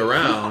whip it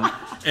around,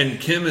 and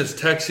Kim is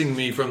texting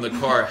me from the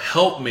car,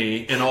 "Help me,"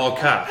 in all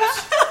caps.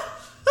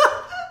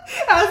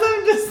 As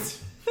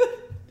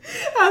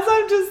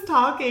I'm just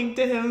talking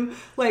to him,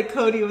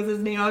 Cody was his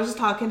name, I was just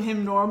talking to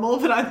him normal,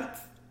 but I'm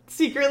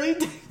secretly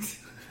texting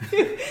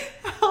him,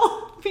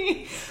 "Help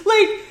me."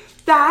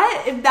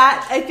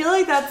 That I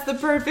feel that's the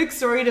perfect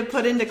story to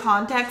put into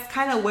context,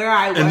 kind of where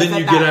I was. And then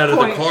you get out of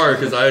the car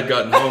because I had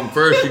gotten home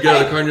first. You get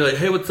out of the car and you're like,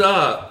 "Hey, what's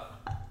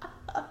up?"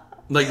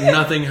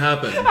 Nothing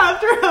happened.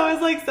 After I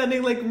was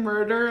sending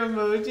murder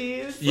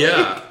emojis.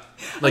 Yeah.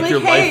 Your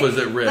life was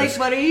at risk.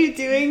 What are you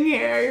doing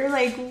here?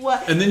 You're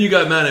what? And then you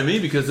got mad at me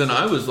because then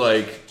I was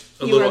a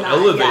little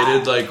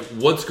elevated. Yeah.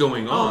 What's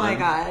going on? Oh my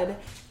god.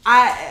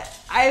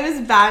 I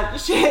was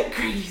batshit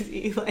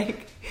crazy.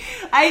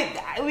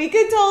 We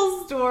could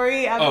tell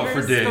story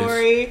after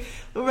story.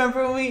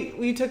 Remember when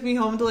we took me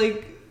home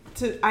to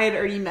I had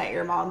already met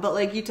your mom,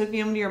 but you took me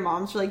home to your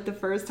mom's for the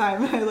first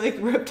time. I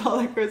ripped all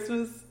the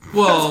Christmas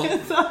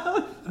presents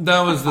up.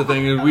 That was the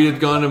thing. We had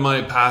gone to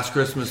my past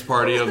Christmas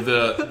party of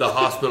the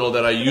hospital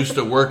that I used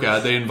to work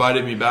at. They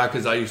invited me back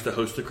because I used to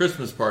host the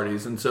Christmas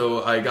parties, and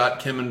so I got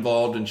Kim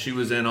involved, and she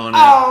was in on it.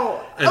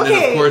 Oh, and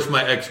then of course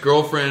my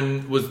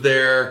ex-girlfriend was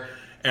there.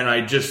 And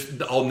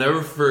I'll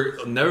never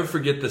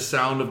forget the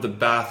sound of the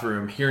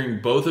bathroom,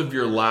 hearing both of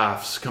your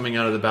laughs coming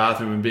out of the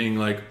bathroom and being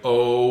like,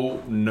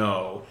 "Oh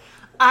no."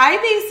 I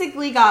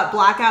basically got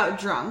blackout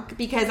drunk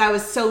because I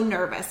was so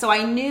nervous. So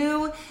I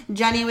knew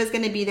Jenny was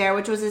going to be there,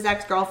 which was his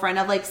ex-girlfriend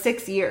of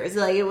 6 years.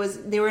 They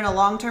were in a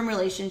long-term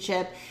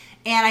relationship.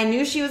 And I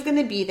knew she was going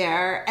to be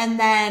there. And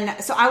then,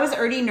 so I was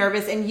already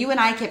nervous. And you and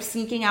I kept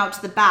sneaking out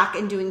to the back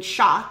and doing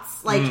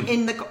shots.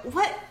 In the,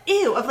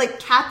 of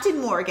Captain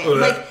Morgan.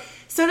 Oh,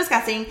 so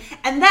disgusting.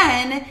 And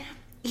then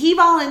he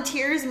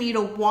volunteers me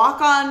to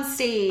walk on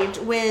stage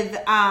with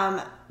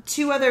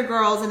two other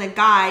girls and a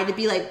guy to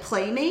be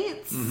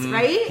playmates,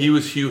 right? He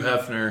was Hugh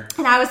Hefner.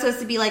 And I was supposed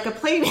to be a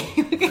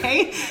playmate,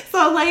 okay?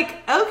 So I'm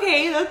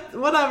okay, that's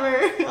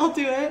whatever, I'll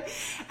do it.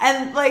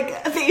 And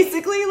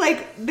basically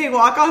they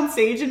walk on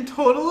stage and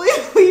totally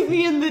leave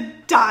me in the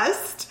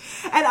dust.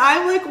 And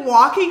I'm like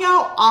walking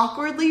out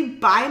awkwardly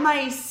by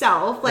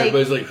myself. Like,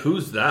 everybody's like,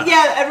 who's that?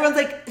 Yeah, everyone's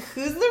like,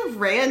 who's the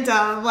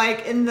random,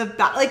 like, in the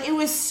back? Like, it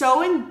was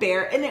so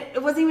embarrassed. And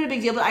it wasn't even a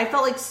big deal, but I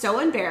felt like so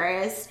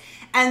embarrassed.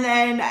 And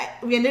then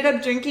we ended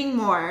up drinking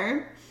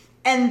more.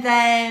 And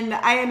then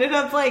I ended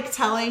up, like,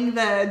 telling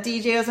the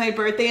DJ it was my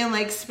birthday and,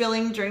 like,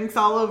 spilling drinks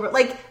all over.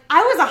 Like,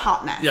 I was a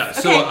hot mess. Yeah,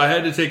 so I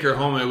had to take her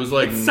home. It was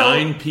like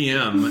 9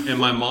 p.m. and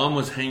my mom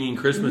was hanging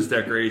Christmas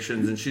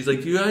decorations. And she's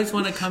like, do you guys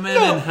want to come in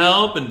and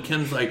help? And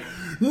Kim's like,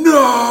 no!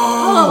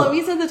 Oh, let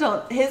me set the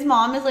tone. His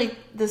mom is, like,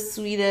 the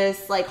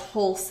sweetest, like,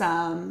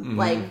 wholesome,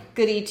 like,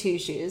 goody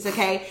two-shoes,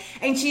 okay?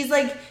 And she's,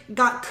 like,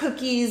 got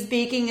cookies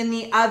baking in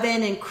the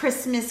oven and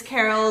Christmas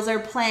carols are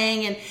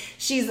playing and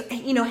she's,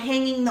 you know,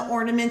 hanging the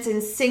ornaments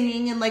and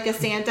singing in, like, a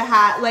Santa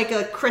hat, like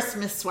a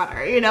Christmas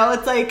sweater, you know?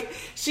 It's like,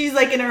 she's,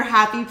 like, in her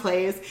happy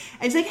place.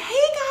 And she's like,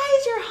 hey,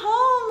 guys, you're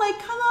home. Like,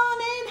 come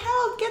on in,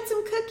 help, get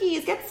some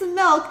cookies, get some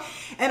milk.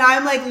 And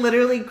I'm, like,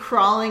 literally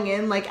crawling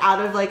in, like,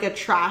 out of, like, a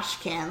trash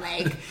can,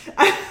 like,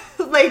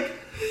 like,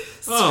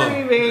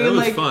 screaming. That was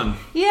like, fun.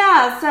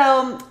 Yeah,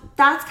 so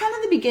that's kind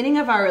of the beginning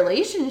of our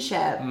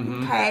relationship,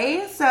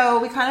 okay? So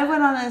we kind of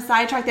went on a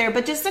sidetrack there,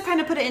 but just to kind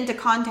of put it into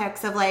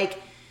context of,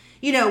 like,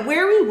 you know,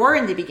 where we were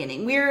in the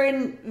beginning. We were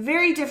in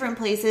very different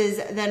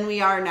places than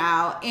we are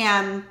now.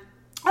 And,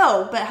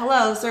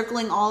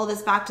 circling all of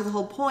this back to the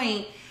whole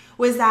point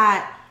was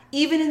that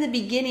even in the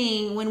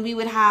beginning when we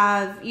would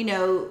have, you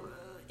know,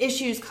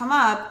 issues come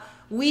up,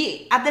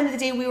 we, at the end of the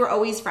day, we were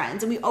always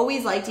friends and we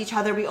always liked each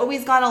other. We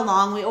always got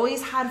along. We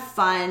always had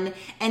fun.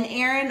 And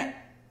Aaron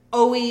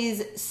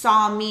always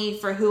saw me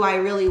for who I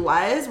really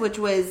was, which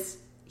was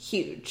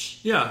huge.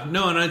 Yeah,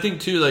 no, and I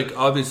think too, like,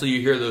 obviously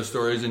you hear those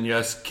stories, and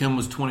yes, Kim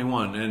was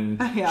 21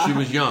 and she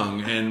was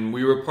young and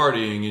we were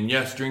partying, and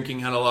yes, drinking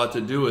had a lot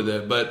to do with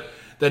it, but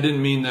that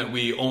didn't mean that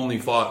we only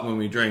fought when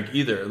we drank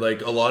either.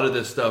 Like, a lot of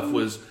this stuff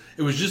was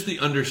just the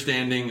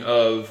understanding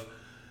of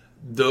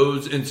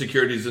those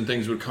insecurities and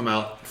things would come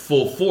out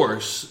full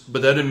force,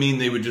 but that didn't mean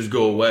they would just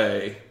go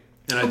away.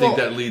 And I think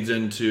that leads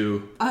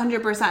into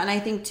 100%. And I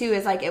think too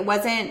is, like, it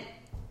wasn't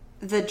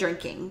the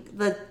drinking.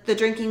 The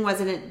drinking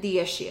wasn't the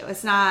issue.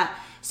 It's not.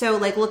 So,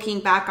 like, looking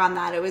back on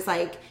that, it was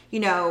like, you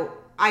know,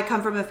 I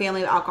come from a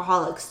family of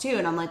alcoholics too,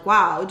 and I'm like,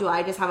 wow, do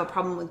I just have a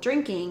problem with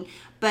drinking?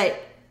 But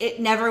it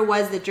never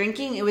was the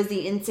drinking. It was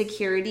the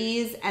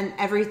insecurities and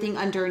everything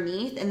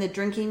underneath. And the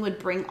drinking would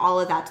bring all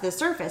of that to the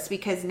surface,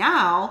 because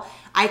now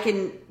I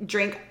can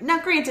drink.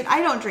 Now, granted,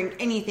 I don't drink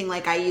anything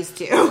like I used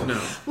to.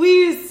 No. We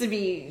used to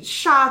be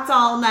shots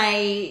all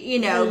night, you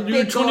know. Well,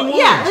 you're 21.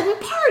 Yeah, like we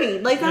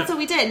partied. Like, that's what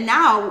we did.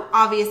 Now,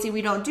 obviously,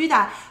 we don't do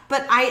that.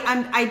 But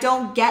I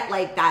don't get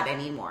like that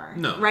anymore.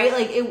 No. Right?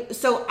 Like,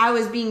 so I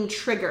was being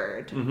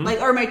triggered.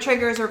 Like, or my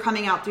triggers were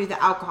coming out through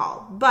the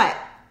alcohol. But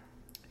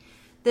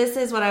this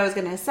is what I was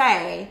going to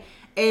say,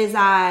 is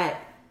that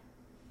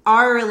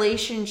our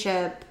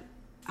relationship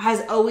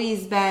has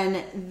always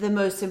been the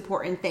most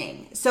important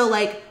thing. So,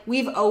 like,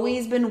 we've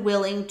always been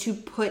willing to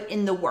put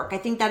in the work. I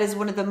think that is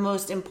one of the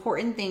most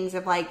important things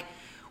of, like,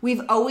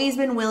 we've always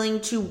been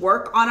willing to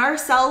work on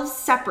ourselves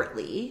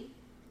separately,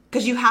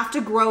 because you have to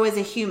grow as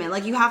a human.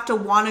 Like, you have to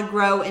want to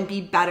grow and be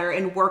better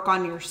and work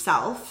on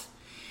yourself.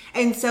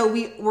 And so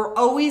we're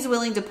always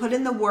willing to put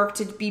in the work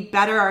to be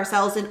better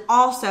ourselves, and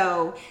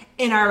also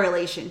in our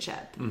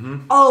relationship.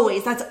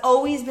 Always. That's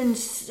always been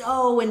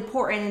so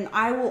important. And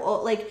I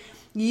will, like,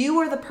 you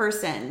are the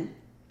person,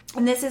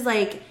 and this is,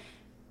 like,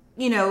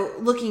 you know,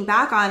 looking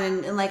back on,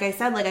 and like I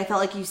said, like, I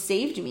felt like you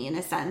saved me in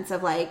a sense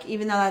of, like,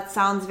 even though that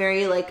sounds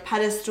very, like,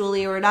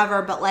 pedestal-y or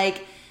whatever, but,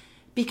 like,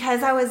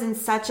 because I was in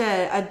such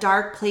a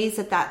dark place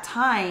at that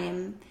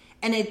time,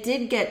 and it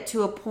did get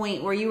to a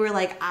point where you were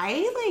like,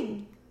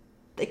 I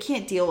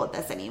can't deal with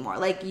this anymore.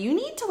 Like, you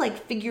need to,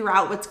 like, figure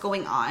out what's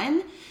going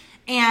on.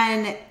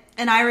 And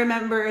I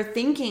remember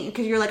thinking,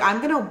 because you're like, I'm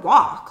going to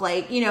walk.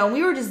 Like, you know,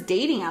 we were just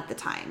dating at the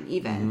time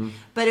even.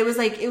 But it was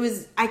like,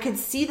 I could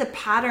see the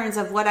patterns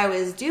of what I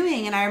was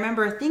doing. And I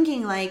remember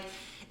thinking, like,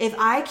 if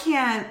I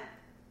can't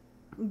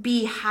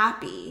be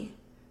happy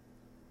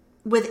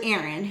with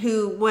Aaron,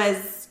 who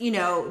was, you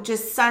know,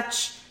 just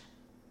such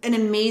an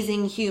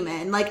amazing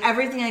human, like,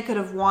 everything I could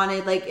have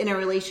wanted, like, in a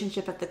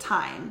relationship at the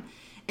time,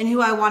 and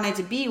who I wanted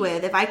to be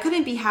with, if I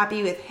couldn't be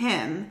happy with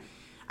him,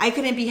 I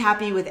couldn't be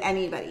happy with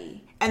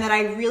anybody. And that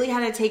I really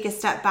had to take a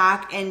step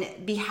back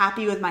and be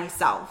happy with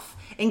myself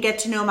and get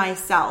to know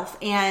myself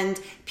and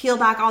peel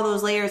back all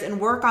those layers and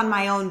work on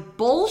my own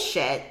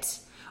bullshit,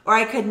 or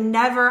I could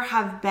never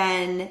have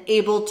been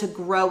able to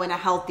grow in a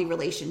healthy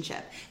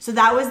relationship. So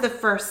that was the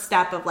first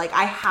step of, like,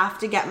 I have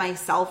to get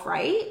myself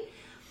right.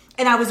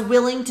 And I was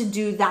willing to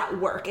do that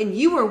work. And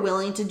you were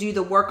willing to do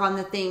the work on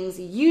the things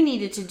you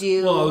needed to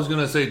do. Well, I was going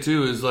to say,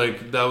 too, is,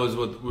 like, that was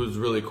what was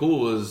really cool,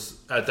 was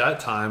at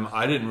that time,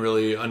 I didn't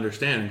really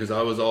understand, because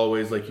I was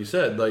always, like you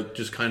said, like,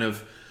 just kind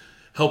of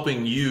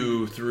helping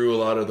you through a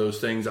lot of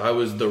those things. I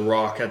was the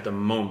rock at the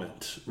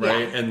moment,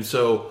 right? Yeah. And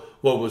so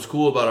what was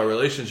cool about our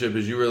relationship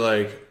is you were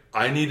like,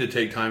 I need to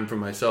take time for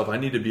myself. I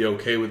need to be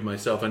okay with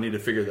myself. I need to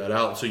figure that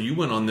out. So you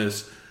went on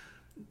this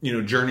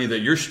journey that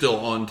you're still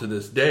on to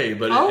this day.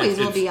 But always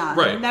will be on.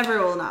 Right. Never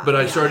will not. But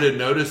I started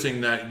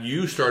noticing that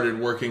you started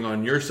working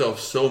on yourself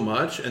so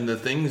much, and the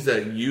things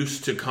that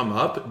used to come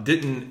up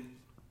didn't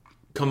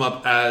come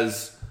up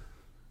as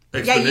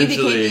exponentially. Yeah, you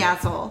became the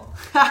asshole.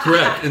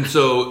 Correct. And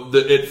so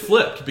it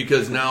flipped,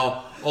 because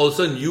now all of a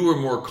sudden you were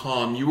more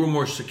calm, you were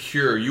more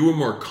secure, you were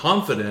more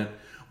confident,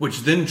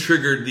 which then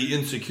triggered the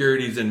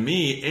insecurities in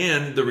me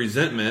and the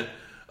resentment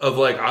of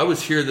like, I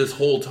was here this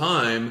whole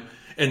time,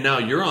 and now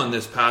you're on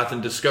this path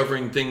and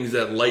discovering things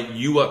that light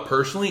you up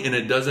personally, and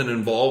it doesn't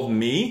involve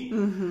me.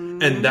 Mm-hmm.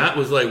 And that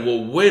was like,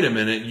 well, wait a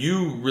minute.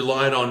 You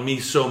relied on me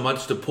so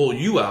much to pull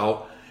you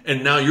out,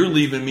 and now you're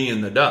leaving me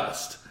in the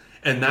dust.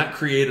 And that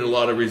created a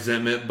lot of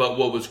resentment. But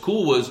what was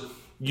cool was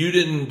you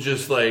didn't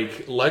just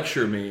like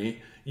lecture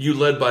me. You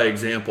led by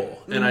example.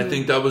 Mm-hmm. And I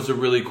think that was a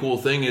really cool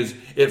thing, is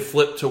it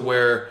flipped to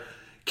where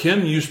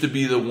Kim used to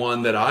be the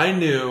one that I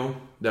knew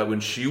that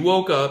when she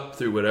woke up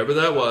through whatever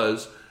that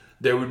was,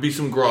 there would be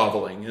some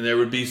groveling, and there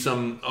would be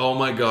some, oh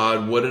my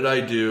God, what did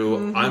I do?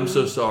 Mm-hmm. I'm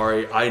so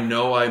sorry. I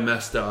know I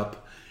messed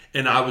up.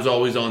 And I was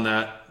always on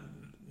that,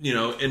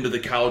 into the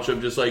couch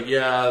of just like,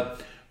 yeah.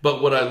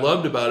 But what I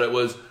loved about it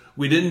was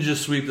we didn't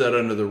just sweep that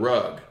under the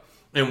rug.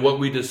 And what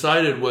we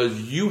decided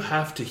was, you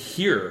have to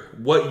hear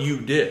what you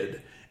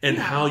did and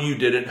how you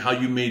did it, and how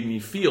you made me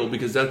feel,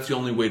 because that's the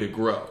only way to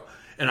grow.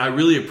 And I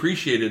really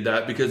appreciated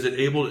that, because it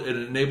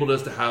enabled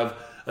us to have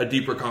a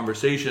deeper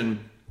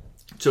conversation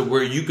to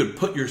where you could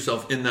put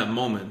yourself in that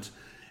moment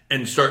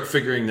and start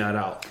figuring that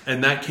out.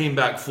 And that came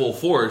back full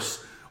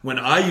force when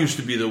I used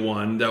to be the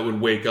one that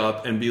would wake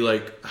up and be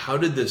like, how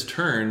did this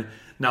turn?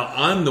 Now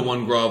I'm the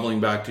one groveling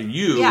back to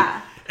you.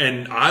 Yeah.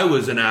 And I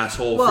was an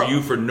asshole for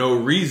you for no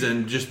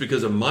reason, just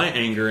because of my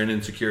anger and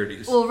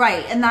insecurities. Well,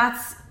 right. And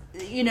that's,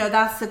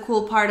 that's the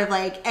cool part of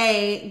like,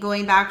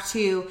 going back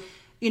to,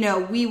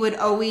 we would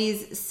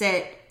always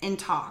sit and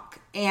talk.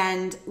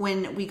 And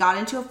when we got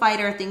into a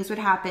fight or things would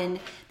happen,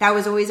 that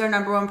was always our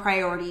number one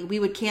priority. We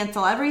would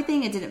cancel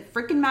everything. It didn't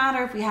freaking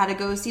matter if we had to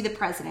go see the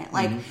president.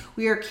 Like,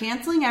 we were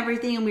canceling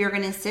everything, and we were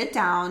going to sit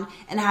down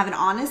and have an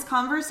honest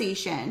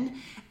conversation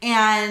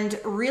and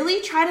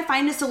really try to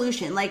find a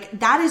solution. Like,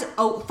 that is,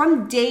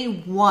 from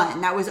day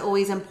one, that was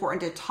always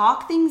important, to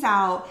talk things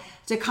out,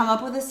 to come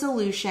up with a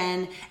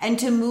solution, and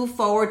to move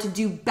forward to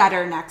do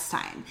better next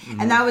time. Mm-hmm.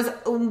 And that was,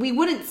 we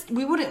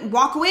wouldn't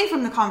walk away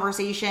from the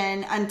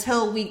conversation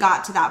until we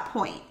got to that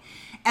point.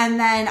 And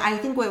then I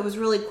think what was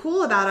really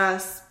cool about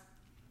us,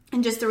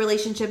 and just the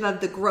relationship of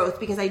the growth,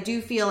 because I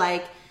do feel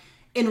like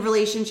in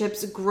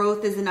relationships,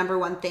 growth is the number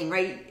one thing,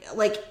 right?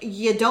 Like,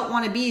 you don't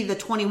want to be the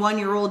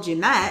 21-year-old you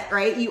met,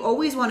 right? You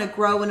always want to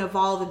grow and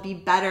evolve and be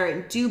better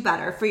and do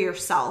better for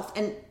yourself.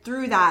 And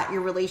through that,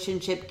 your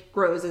relationship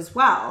grows as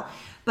well.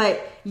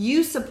 But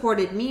you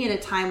supported me at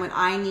a time when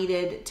I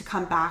needed to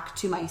come back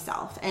to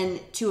myself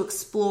and to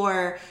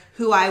explore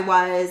who I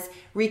was,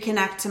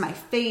 reconnect to my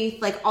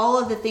faith, like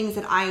all of the things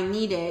that I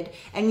needed.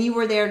 And you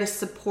were there to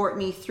support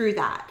me through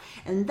that.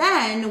 And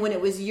then when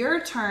it was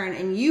your turn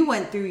and you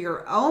went through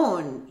your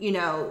own,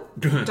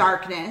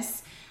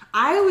 darkness,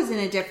 I was in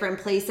a different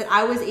place that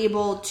I was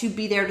able to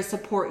be there to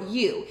support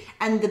you.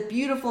 And the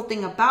beautiful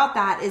thing about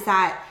that is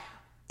that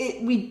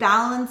we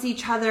balance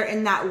each other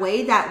in that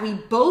way, that we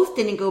both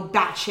didn't go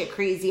batshit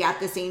crazy at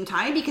the same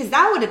time, because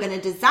that would have been a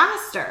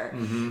disaster.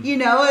 Mm-hmm. It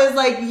was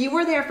like, you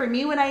were there for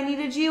me when I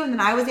needed you, and then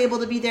I was able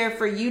to be there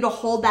for you, to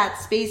hold that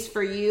space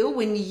for you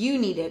when you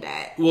needed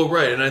it. Well,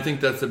 right. And I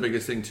think that's the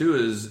biggest thing too,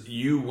 is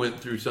you went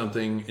through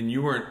something, and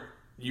you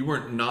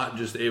weren't not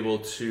just able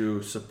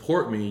to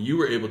support me, you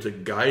were able to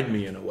guide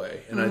me in a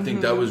way. And I think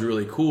that was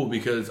really cool,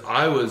 because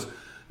I was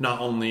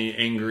not only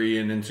angry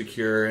and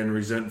insecure and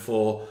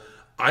resentful,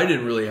 I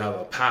didn't really have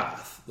a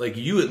path. Like,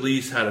 you at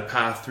least had a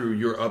path through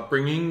your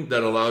upbringing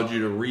that allowed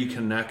you to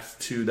reconnect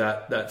to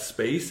that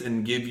space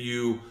and give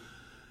you,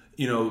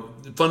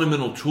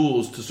 fundamental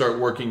tools to start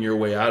working your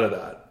way out of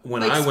that.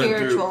 When I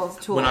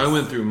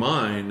went through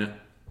mine,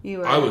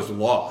 I was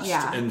lost.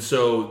 Yeah. And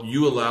so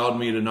you allowed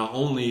me to not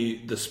only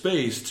the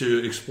space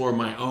to explore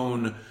my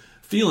own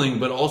feeling,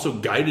 but also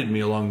guided me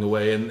along the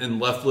way and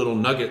left little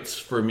nuggets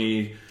for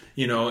me,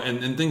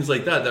 and things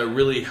like that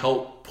really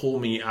helped pull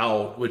me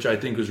out, which I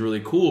think was really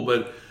cool.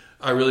 But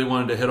I really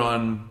wanted to hit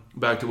on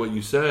back to what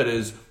you said,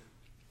 is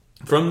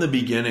from the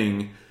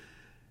beginning,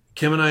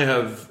 Kim and I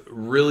have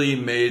really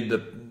made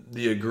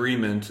the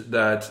agreement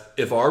that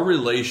if our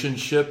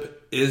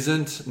relationship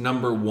isn't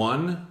number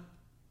one,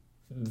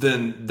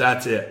 then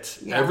that's it.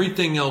 Yeah.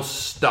 Everything else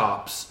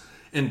stops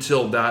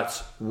until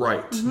that's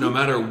right. Mm-hmm. No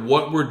matter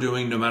what we're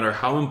doing, no matter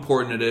how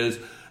important it is,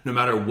 no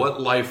matter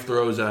what life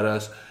throws at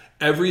us,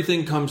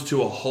 everything comes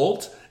to a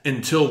halt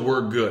until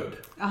we're good.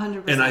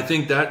 100%. And I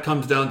think that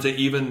comes down to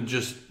even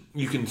just,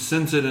 you can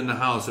sense it in the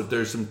house. If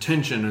there's some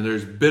tension or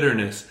there's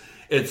bitterness,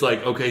 it's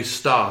like, okay,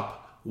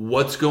 stop.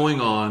 What's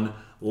going on?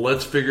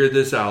 Let's figure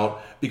this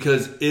out,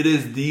 because it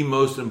is the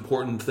most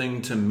important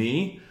thing to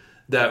me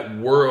that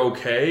we're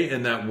okay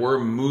and that we're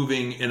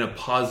moving in a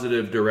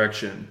positive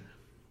direction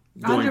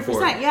going 100%,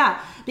 forward.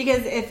 Yeah.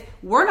 Because if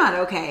we're not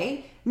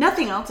okay,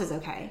 nothing else is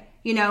okay.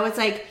 You know, it's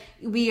like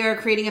we are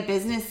creating a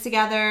business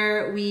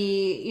together.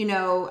 We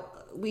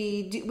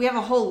have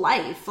a whole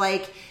life.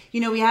 Like,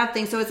 you know, we have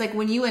things. So it's like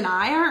when you and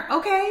I aren't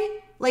okay,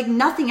 like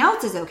nothing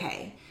else is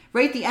okay,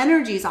 right? The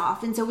energy's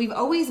off. And so we've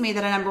always made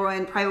that a number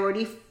one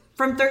priority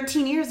from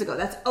 13 years ago.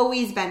 That's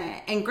always been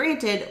it. And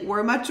granted,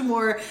 we're much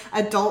more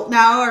adult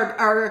now.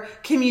 Our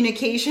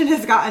communication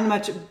has gotten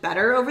much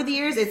better over the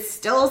years. It's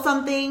still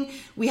something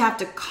we have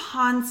to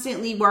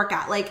constantly work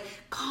at,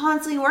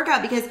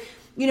 because,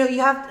 you know, you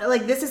have,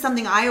 like, this is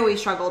something I always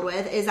struggled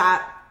with, is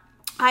that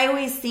I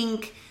always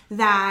think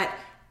that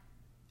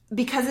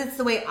because it's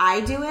the way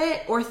I do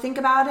it or think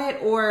about it,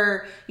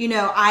 or, you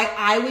know,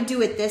 I would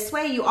do it this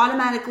way, you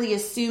automatically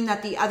assume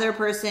that the other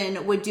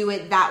person would do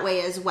it that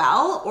way as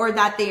well, or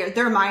that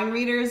they're mind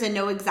readers and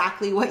know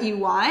exactly what you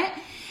want.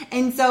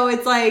 And so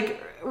it's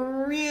like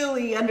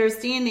really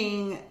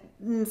understanding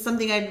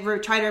something I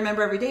try to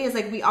remember every day is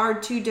like, we are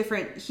two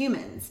different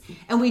humans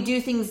and we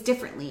do things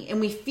differently and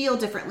we feel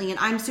differently. And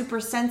I'm super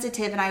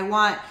sensitive and I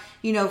want,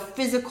 you know,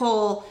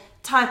 physical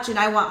touch, and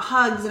I want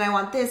hugs, and I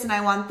want this, and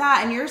I want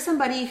that. And you're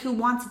somebody who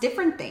wants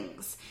different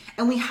things.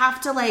 And we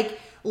have to like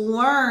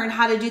learn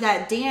how to do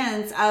that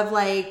dance of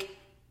like,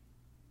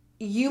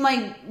 you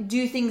might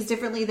do things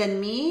differently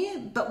than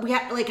me, but we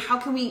have, like, how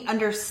can we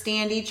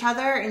understand each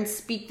other and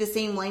speak the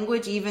same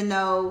language, even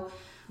though...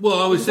 Well,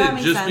 I always say,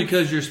 just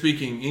because you're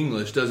speaking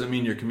English doesn't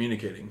mean you're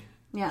communicating.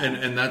 Yeah.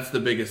 And that's the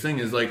biggest thing,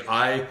 is like,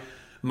 I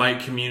might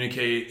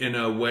communicate in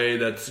a way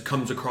that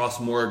comes across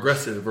more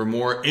aggressive or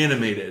more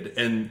animated,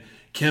 and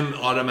Kim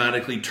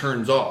automatically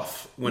turns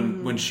off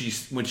when she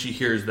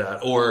hears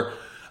that. Or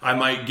I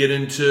might get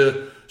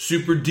into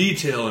super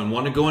detail and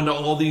want to go into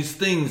all these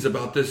things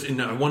about this, and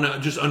I want to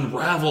just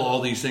unravel all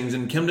these things,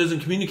 and Kim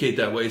doesn't communicate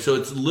that way. So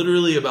it's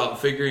literally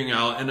about figuring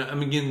out, and I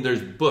mean, again,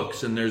 there's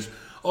books and there's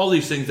all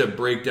these things that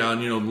break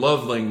down, you know,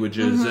 love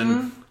languages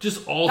and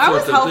just all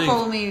sorts of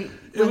things.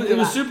 It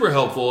was super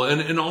helpful,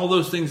 and all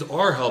those things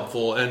are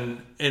helpful,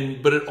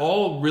 but it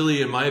all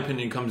really, in my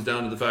opinion, comes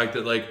down to the fact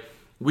that, like,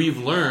 we've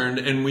learned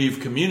and we've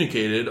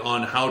communicated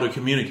on how to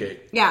communicate.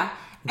 Yeah.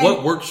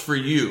 What works for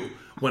you?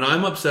 When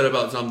I'm upset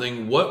about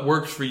something, what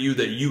works for you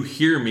that you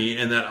hear me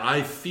and that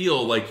I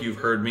feel like you've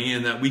heard me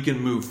and that we can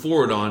move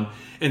forward on,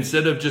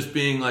 instead of just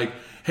being like,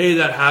 hey,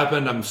 that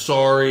happened, I'm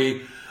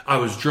sorry, I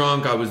was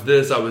drunk, I was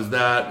this, I was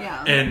that.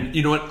 Yeah. And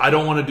you know what? I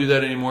don't want to do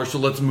that anymore, so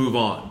let's move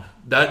on.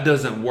 That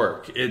doesn't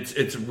work.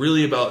 It's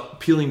really about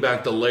peeling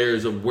back the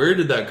layers of where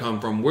did that come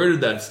from, where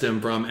did that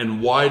stem from,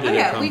 and why did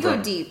it come from. We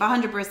go deep,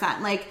 100%.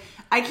 Like,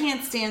 I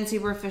can't stand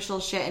superficial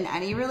shit in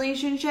any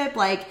relationship.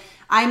 Like,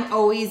 I've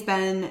always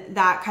been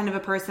that kind of a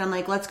person. I'm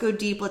like, let's go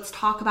deep. Let's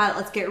talk about it.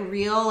 Let's get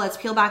real. Let's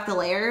peel back the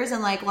layers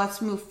and like,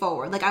 let's move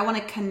forward. Like, I want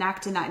to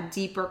connect in that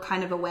deeper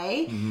kind of a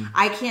way. Mm-hmm.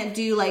 I can't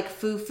do like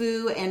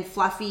foo-foo and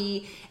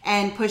fluffy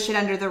and push it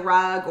under the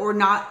rug,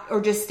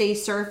 or just stay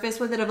surface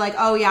with it of like,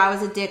 oh yeah, I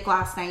was a dick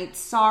last night.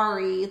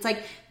 Sorry. It's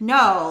like,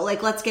 no,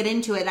 like, let's get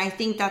into it. And I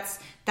think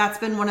that's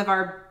been one of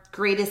our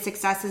greatest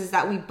successes, is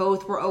that we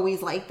both were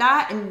always like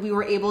that, and we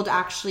were able to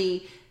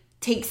actually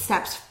take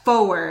steps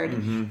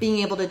forward, being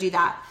able to do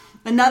that.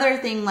 Another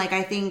thing, like,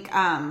 I think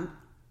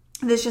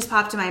this just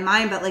popped to my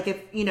mind, but like,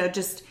 if, you know,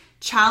 just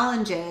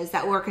challenges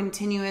that we're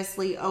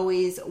continuously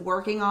always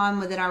working on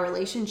within our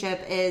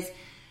relationship is,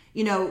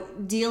 you know,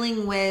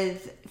 dealing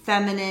with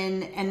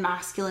feminine and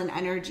masculine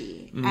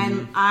energy.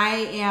 And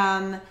I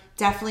am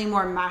definitely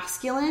more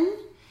masculine.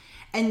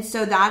 And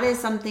so that is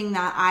something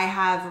that I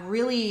have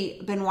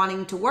really been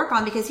wanting to work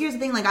on, because here's the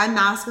thing, like, I'm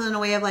masculine in a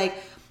way of like,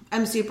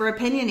 I'm super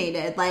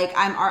opinionated. Like,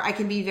 I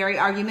can be very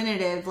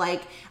argumentative.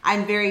 Like,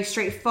 I'm very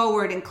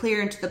straightforward and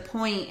clear and to the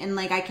point. And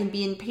like, I can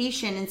be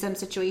impatient in some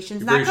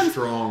situations. You're very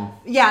strong.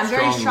 Yeah, I'm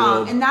very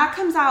strong. And that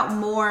comes out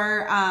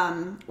more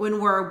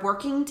when we're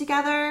working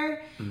together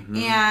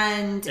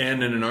and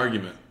in an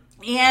argument.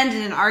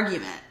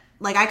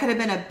 Like, I could have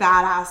been a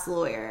badass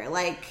lawyer.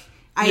 Like,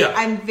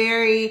 I'm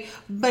very,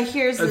 but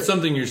that's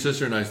something your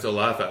sister and I still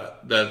laugh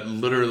at. That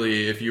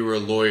literally, if you were a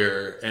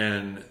lawyer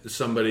and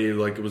somebody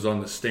like was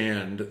on the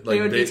stand, like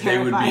they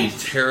would be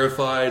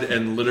terrified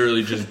and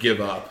literally just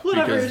give up.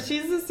 Whatever,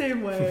 she's the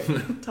same way,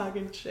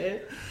 talking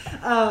shit.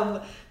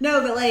 No,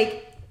 but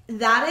like,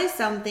 that is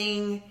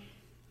something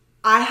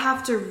I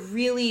have to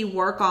really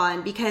work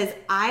on, because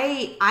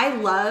I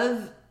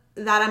love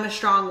that I'm a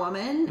strong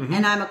woman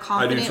and I'm a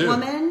confident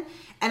woman.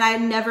 And I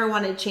never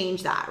want to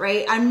change that,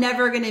 right? I'm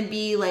never going to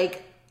be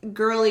like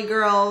girly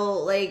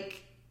girl,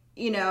 like,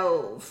 you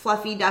know,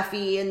 fluffy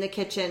duffy in the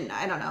kitchen.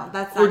 I don't know.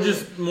 That's not, or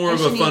just more of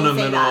a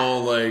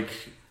fundamental, like,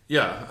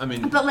 yeah, I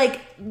mean. But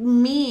like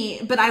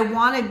but I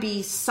want to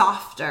be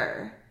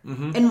softer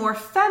and more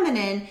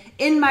feminine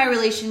in my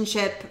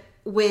relationship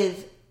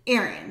with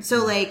Aaron.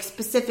 So like,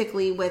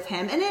 specifically with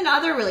him, and in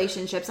other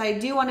relationships, I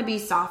do want to be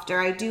softer.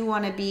 I do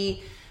want to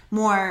be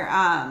more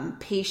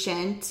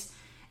patient.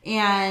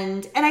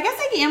 And I guess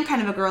I am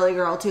kind of a girly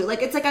girl too.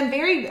 Like, it's like I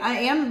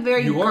am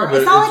very. You are, girl. but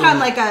it's not it's like I'm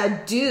like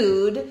a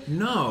dude.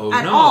 No,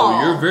 at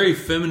all. You're very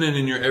feminine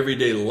in your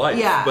everyday life.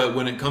 Yeah. But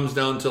when it comes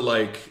down to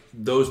like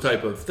those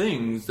type of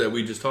things that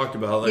we just talked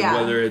about, like Yeah.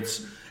 whether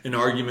it's an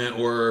argument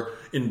or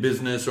in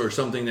business or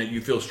something that you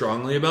feel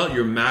strongly about,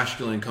 your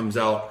masculine comes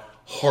out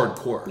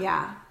hardcore.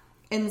 Yeah.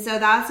 And so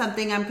that's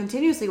something I'm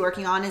continuously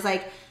working on is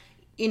like,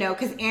 you know,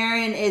 because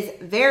Aaron is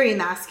very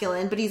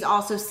masculine, but he's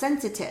also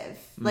sensitive.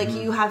 Like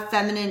you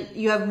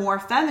have more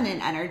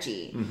feminine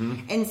energy.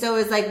 And so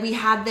it's like we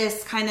have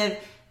this kind of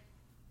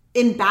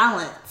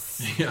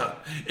imbalance. Yeah.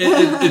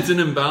 It's an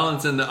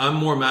imbalance, and I'm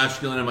more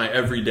masculine in my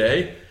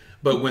everyday,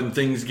 but when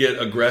things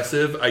get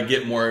aggressive, I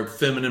get more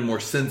feminine, more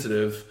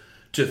sensitive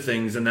to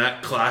things, and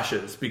that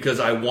clashes because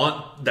I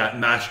want that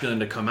masculine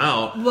to come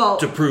out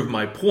to prove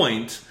my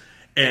point.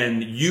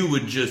 And you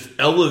would just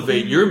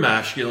elevate your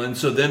masculine,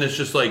 so then it's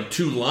just like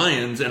two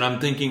lions, and I'm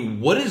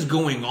thinking, what is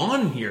going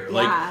on here? Yeah.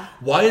 Like,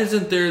 why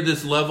isn't there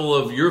this level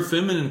of your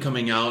feminine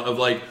coming out of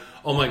like,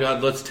 oh my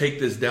God, let's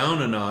take this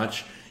down a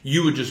notch?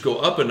 You would just go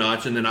up a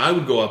notch, and then I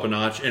would go up a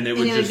notch, and it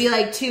would be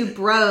like two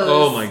bros.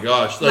 Oh my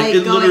gosh! Like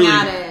it going literally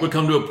at it. would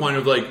come to a point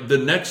of like the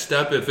next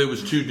step. If it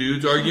was two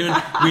dudes arguing,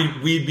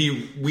 we'd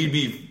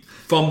be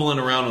fumbling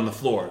around on the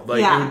floor.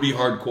 Like it would be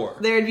hardcore.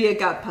 There'd be a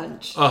gut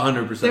punch.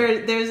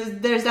 100%.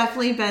 There's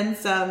definitely been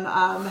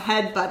some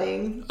head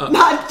butting,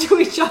 not to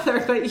each other,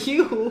 but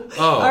you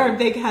are a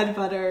big head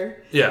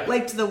butter. Yeah,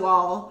 like to the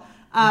wall.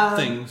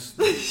 Things,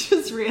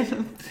 just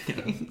random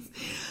things.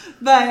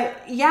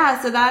 But yeah,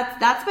 so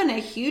that's been a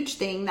huge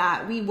thing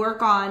that we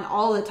work on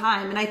all the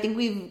time, and I think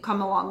we've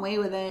come a long way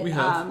with it. We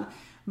have.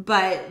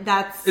 But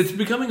it's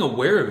becoming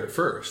aware of it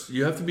first.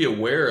 You have to be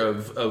aware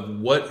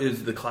of what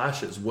is the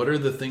clashes, what are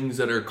the things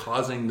that are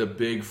causing the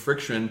big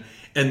friction,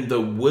 and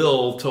the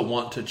will to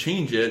want to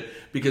change it.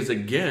 Because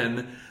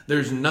again,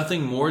 there's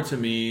nothing more to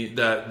me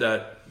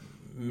that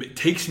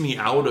takes me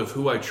out of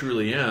who I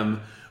truly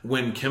am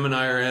when Kim and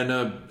I are in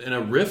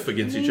a riff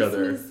against each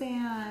other.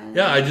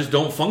 Yeah, I just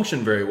don't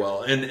function very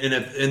well,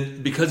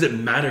 and because it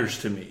matters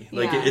to me,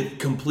 like it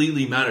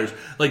completely matters.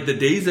 Like the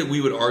days that we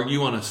would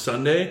argue on a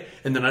Sunday,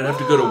 and then I'd have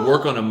to go to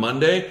work on a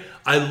Monday,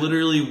 I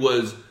literally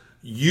was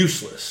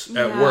useless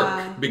at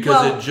work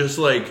because it just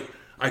like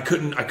I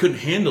couldn't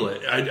handle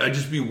it. I'd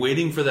just be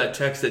waiting for that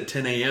text at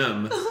 10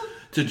 a.m.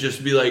 to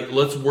just be like,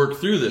 let's work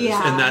through this,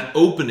 and that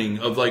opening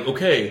of like,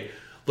 okay,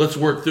 let's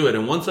work through it.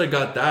 And once I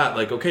got that,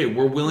 like, okay,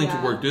 we're willing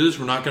to work through this.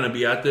 We're not going to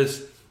be at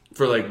this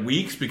for like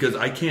weeks because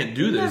I can't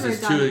do this.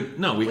 It's too.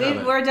 No, we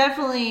haven't. We're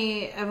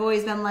definitely. I've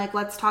always been like,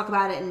 let's talk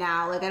about it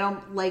now. Like I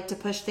don't like to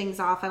push things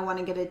off. I want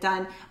to get it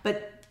done.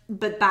 But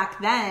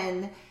back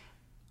then,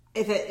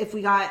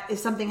 if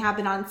something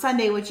happened on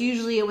Sunday, which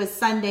usually it was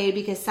Sunday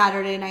because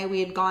Saturday night we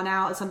had gone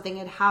out, something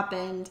had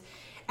happened.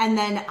 And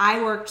then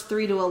I worked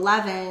 3 to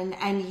 11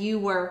 and you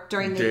worked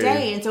during the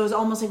day. And so it was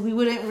almost like we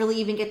wouldn't really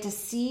even get to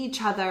see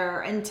each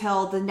other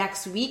until the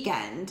next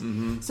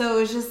weekend. So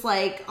it was just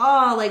like,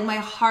 like my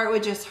heart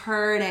would just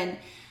hurt. And,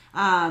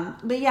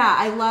 but yeah,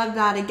 I love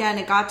that. Again,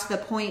 it got to the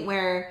point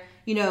where,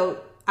 you know,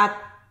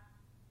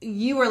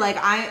 you were like,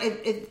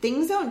 if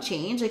things don't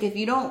change, like if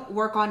you don't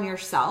work on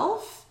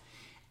yourself,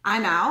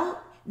 I'm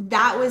out.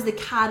 That was the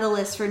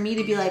catalyst for me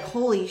to be like,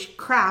 holy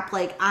crap,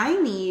 like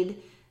I need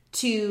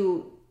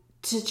to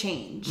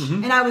change.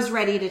 And I was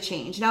ready to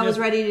change, and I was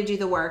ready to do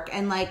the work,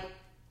 and that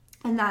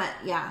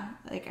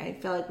like I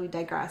feel like we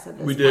digress at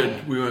this point.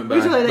 Did we went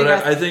back, but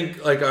I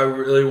think like I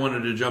really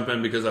wanted to jump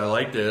in because I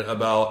liked it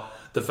about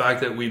the fact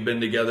that we've been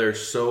together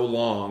so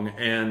long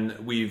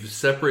and we've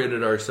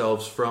separated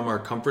ourselves from our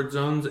comfort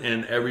zones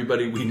and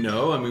everybody we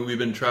know. I mean, we've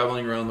been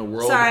traveling around the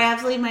world. Sorry, I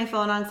have to leave my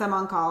phone on because I'm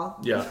on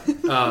call.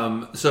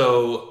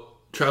 So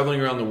traveling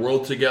around the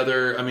world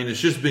together, I mean, it's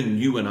just been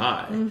you and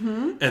I,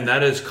 and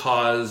that has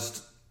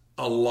caused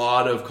a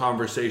lot of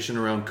conversation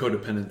around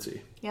codependency.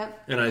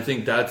 Yep. And I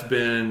think that's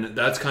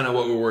kind of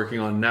what we're working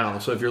on now.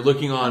 So if you're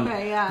looking on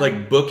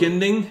like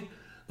bookending,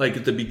 like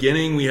at the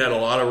beginning we had a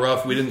lot of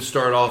rough. We didn't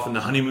start off in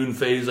the honeymoon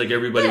phase like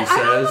everybody says.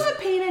 I don't want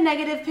to paint a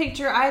negative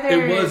picture either.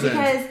 It wasn't.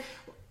 Because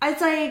it's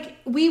like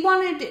we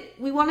wanted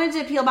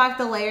to peel back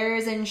the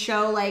layers and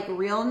show like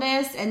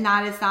realness, and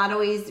that it's not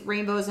always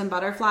rainbows and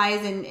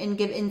butterflies, and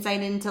give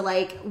insight into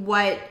like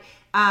what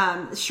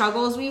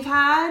struggles we've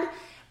had.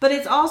 But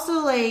it's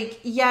also like,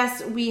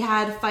 yes, we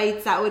had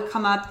fights that would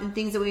come up and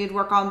things that we would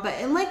work on. But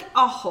in like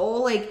a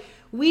whole, like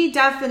we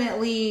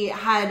definitely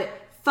had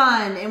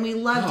fun and we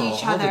loved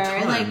each other.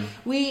 And like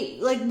we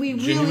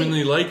genuinely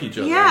really like each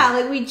other. Yeah,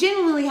 like we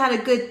genuinely had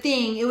a good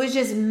thing. It was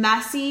just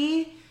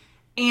messy.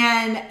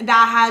 And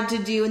that had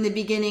to do in the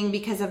beginning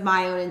because of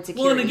my own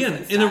insecurities. Well, and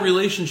again, in a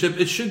relationship,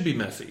 it should be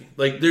messy.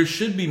 Like there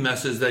should be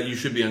messes that you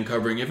should be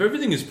uncovering. If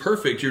everything is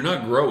perfect, you're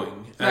not growing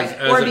as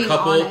a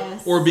couple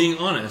or being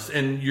honest,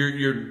 and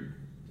you're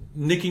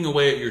nicking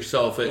away at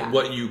yourself at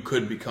what you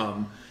could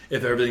become.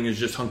 if everything is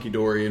just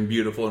hunky-dory and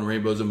beautiful and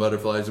rainbows and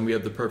butterflies and we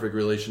have the perfect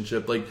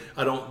relationship. Like,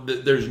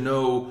 there's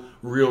no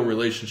real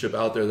relationship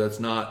out there that's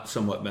not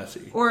somewhat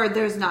messy. Or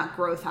there's not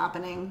growth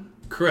happening.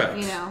 Correct.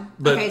 You know?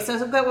 But, okay,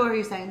 but what were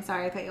you saying?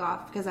 Sorry, I cut you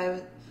off because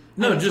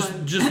No, just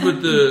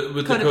with the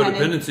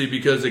codependency,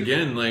 because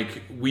again,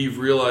 like, we've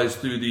realized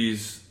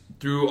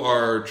through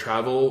our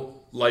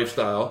travel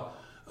lifestyle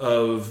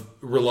of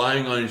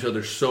relying on each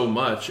other so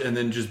much, and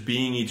then just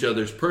being each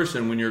other's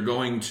person. When you're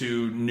going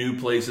to new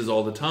places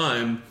all the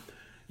time,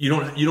 you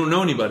don't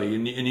know anybody,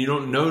 and you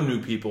don't know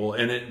new people,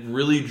 and it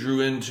really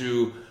drew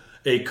into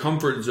a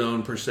comfort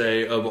zone per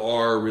se of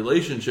our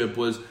relationship.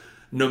 Was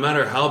no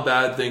matter how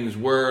bad things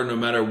were, no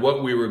matter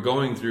what we were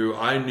going through,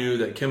 I knew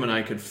that Kim and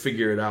I could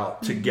figure it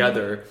out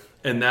together,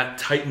 and that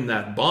tightened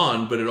that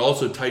bond. But it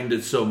also tightened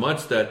it so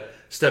much that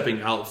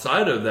stepping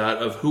outside of that,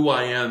 of who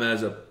I am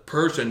as a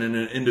person and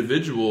an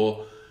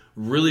individual,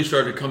 really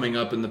started coming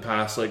up in the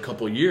past like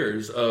couple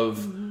years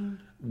of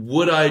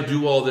would I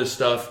do all this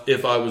stuff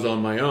if I was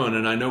on my own?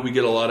 And I know we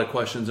get a lot of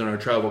questions in our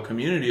travel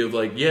community of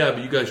like, yeah,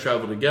 but you guys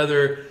travel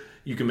together,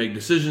 you can make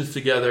decisions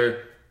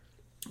together.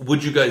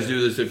 Would you guys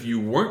do this if you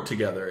weren't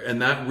together?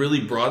 And that really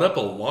brought up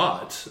a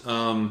lot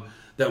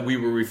that we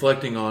were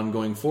reflecting on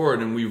going forward.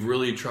 And we've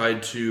really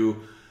tried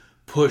to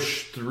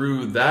push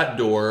through that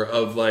door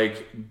of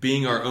like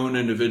being our own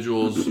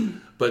individuals,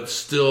 but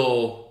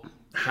still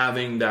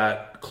having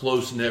that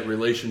close-knit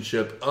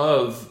relationship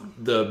of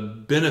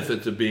the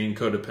benefits of being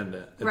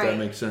codependent, if that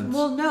makes sense.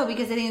 Well, no,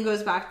 because I think it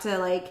goes back to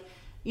like,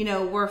 you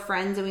know, we're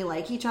friends and we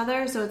like each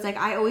other. So it's like,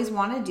 I always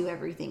want to do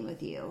everything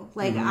with you.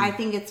 Like, I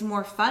think it's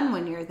more fun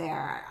when you're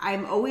there.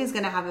 I'm always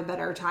going to have a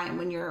better time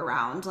when you're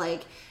around.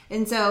 Like,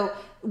 and so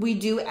we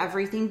do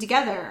everything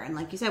together. And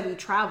like you said, we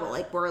travel,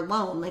 like we're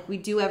alone, like we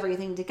do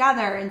everything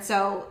together. And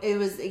so it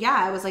was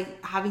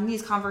like having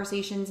these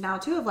conversations now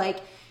too of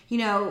like, you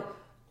know,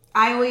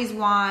 I always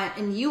want,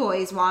 and you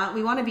always want,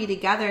 we want to be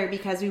together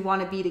because we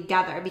want to be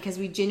together, because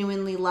we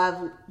genuinely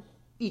love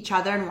each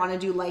other and want to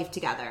do life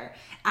together.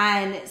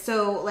 And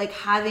so like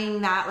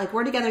having that, like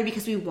we're together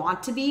because we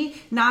want to be,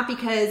 not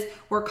because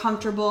we're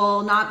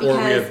comfortable, not because...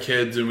 Or we have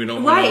kids and we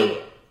don't want to...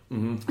 Right.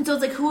 And so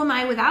it's like, who am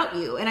I without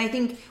you? And I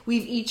think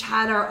we've each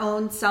had our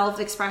own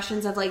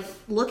self-expressions of like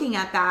looking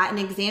at that and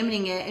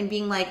examining it and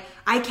being like,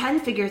 I can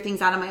figure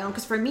things out on my own.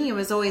 Because for me, it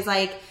was always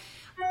like,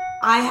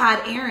 I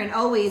had Aaron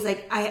always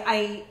like,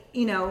 I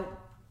you know,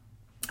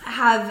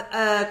 have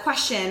a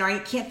question or I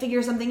can't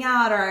figure something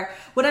out or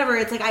whatever.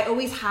 It's like I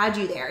always had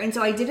you there. And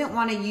so I didn't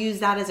want to use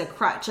that as a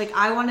crutch. Like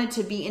I wanted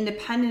to be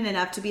independent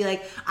enough to be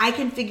like, I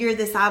can figure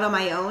this out on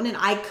my own and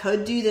I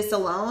could do this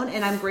alone.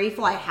 And I'm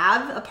grateful I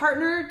have a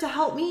partner to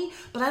help me,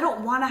 but I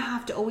don't want to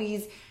have to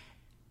always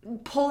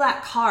pull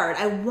that card.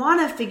 I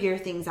want to figure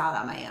things out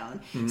on my own.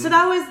 Mm-hmm. So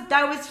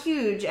that was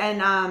huge. And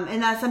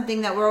that's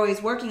something that we're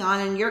always working on.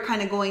 And you're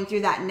kind of going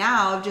through that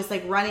now of just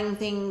like running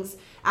things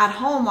at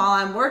home while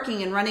I'm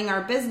working and running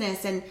our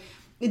business and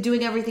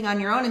doing everything on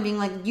your own and being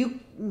like,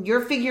 you're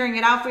figuring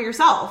it out for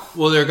yourself.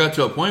 Well, there got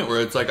to a point where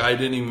it's like, I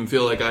didn't even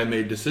feel like I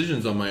made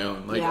decisions on my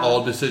own. Like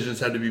all decisions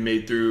had to be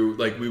made through,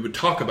 like we would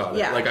talk about it.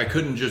 Yeah. Like I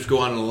couldn't just go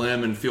on a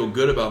limb and feel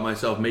good about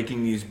myself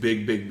making these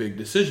big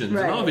decisions.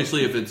 Right. And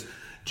obviously if it's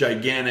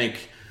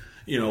gigantic,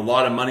 you know, a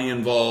lot of money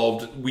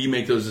involved, we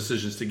make those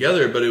decisions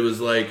together. But it was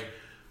like,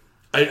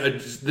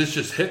 this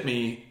just hit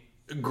me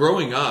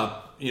growing up.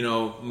 You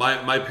know,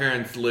 my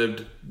parents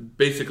lived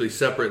basically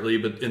separately,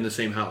 but in the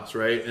same house,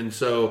 right? And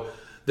so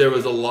there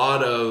was a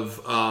lot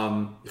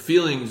of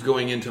feelings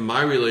going into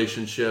my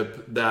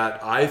relationship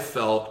that I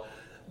felt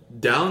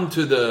down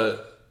to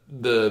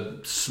the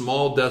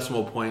small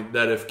decimal point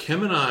that if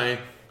Kim and I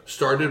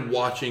started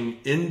watching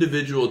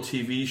individual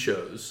TV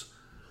shows,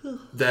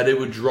 that it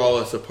would draw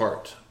us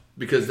apart.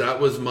 Because that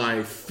was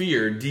my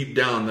fear deep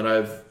down that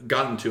I've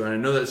gotten to. And I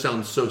know that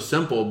sounds so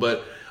simple,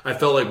 but I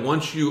felt like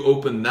once you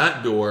open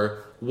that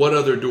door, what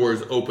other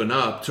doors open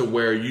up to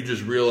where you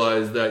just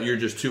realize that you're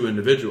just two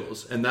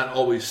individuals? And that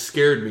always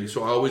scared me.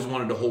 So I always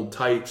wanted to hold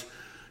tight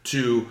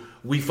to,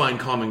 we find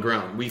common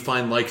ground. We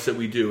find likes that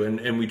we do.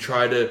 And we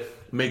try to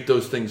make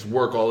those things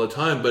work all the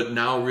time. But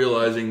now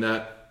realizing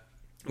that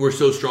we're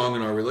so strong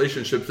in our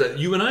relationships that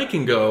you and I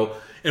can go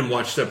and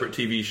watch separate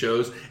TV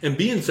shows and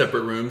be in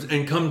separate rooms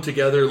and come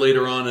together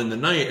later on in the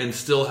night and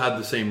still have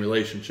the same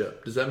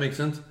relationship. Does that make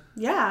sense?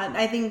 Yeah,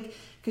 I think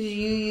because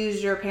you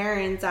use your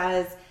parents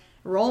as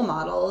role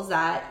models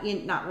that,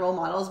 not role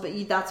models, but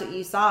that's what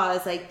you saw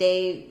is like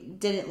they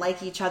didn't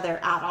like each other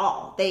at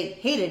all. They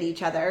hated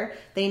each other.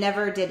 They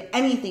never did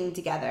anything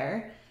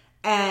together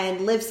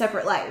and lived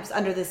separate lives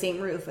under the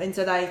same roof. And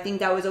so I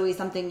think that was always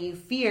something you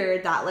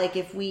feared, that like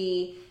if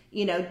we,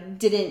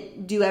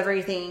 didn't do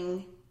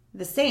everything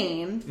the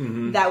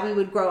same, that we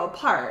would grow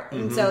apart.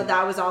 And so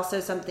that was also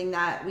something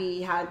that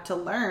we had to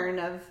learn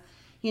of,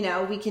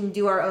 we can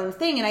do our own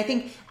thing. And I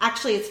think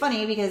actually it's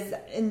funny because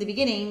in the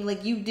beginning,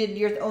 like you did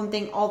your own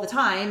thing all the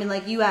time and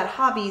like you had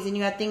hobbies and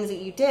you had things that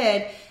you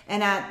did.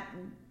 And at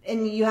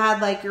you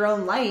had like your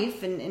own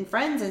life and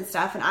friends and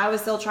stuff, and I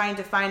was still trying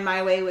to find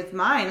my way with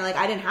mine. Like,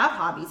 I didn't have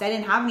hobbies. I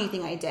didn't have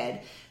anything I did.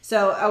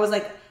 So I was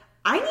like,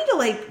 I need to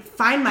like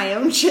find my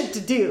own shit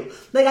to do.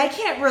 Like, I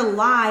can't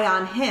rely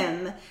on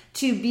him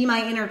to be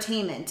my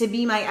entertainment, to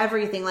be my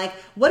everything. Like,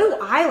 what do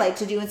I like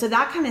to do? And so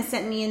that kind of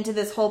sent me into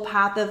this whole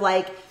path of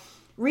like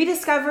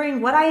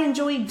rediscovering what I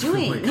enjoy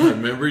doing. Oh my God,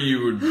 remember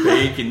you would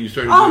bake and you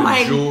started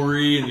doing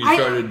jewelry and you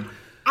started...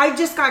 I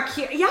just got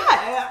curious. Yeah,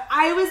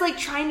 I was like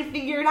trying to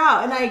figure it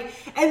out,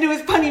 and it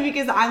was funny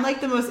because I'm like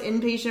the most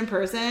impatient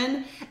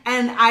person,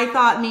 and I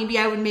thought maybe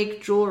I would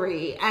make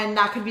jewelry, and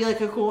that could be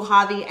like a cool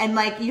hobby. And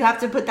like you have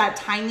to put that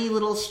tiny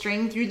little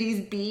string through these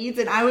beads,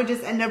 and I would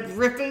just end up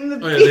ripping the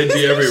beads. Oh yeah, they'd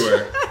be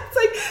everywhere. It's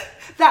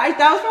like that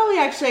was probably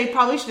actually I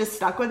probably should have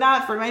stuck with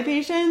that for my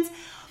patients.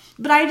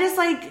 But I just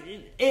like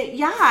it,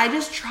 yeah, I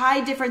just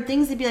tried different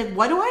things to be like,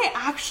 what do I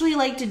actually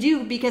like to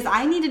do? Because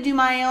I need to do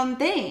my own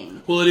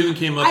thing. Well, it even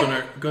came up in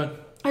our... Go ahead.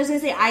 I was going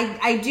to say,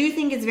 I do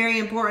think it's very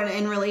important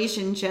in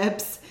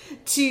relationships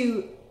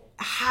to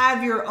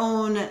have your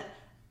own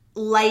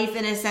life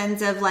in a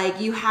sense of like,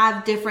 you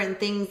have different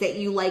things that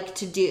you like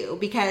to do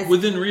because...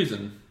 Within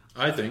reason,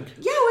 I think.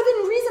 Yeah,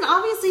 within reason,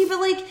 obviously, but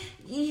like,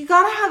 you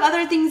got to have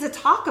other things to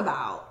talk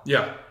about.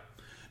 Yeah.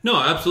 No,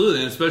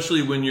 absolutely, and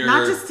especially when you're...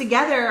 Not just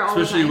together all the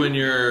time. Especially when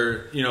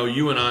you're,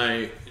 you and I,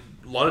 a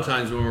lot of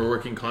times when we're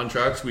working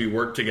contracts, we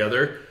work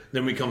together,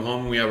 then we come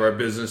home and we have our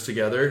business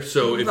together.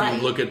 So if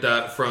you look at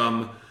that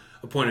from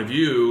a point of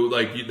view,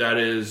 like that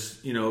is,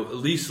 at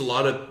least a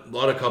lot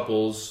of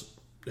couples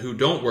who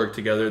don't work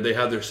together, they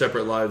have their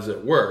separate lives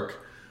at work,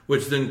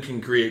 which then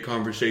can create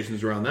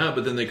conversations around that,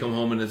 but then they come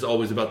home and it's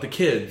always about the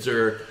kids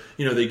or,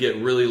 they get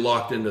really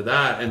locked into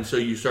that. And so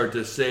you start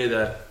to say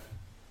that,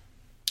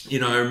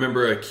 I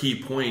remember a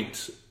key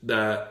point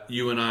that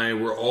you and I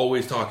were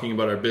always talking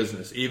about our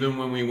business. Even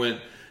when we went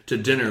to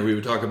dinner, we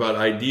would talk about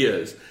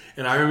ideas.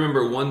 And I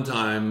remember one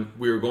time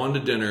we were going to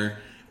dinner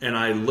and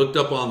I looked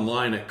up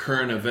online at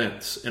current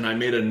events and I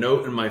made a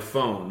note in my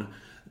phone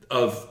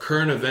of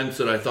current events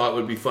that I thought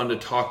would be fun to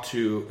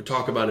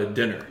talk about at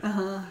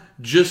dinner.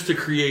 Just to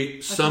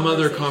create some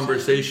other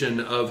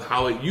conversation of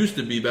how it used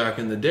to be back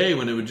in the day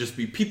when it would just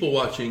be people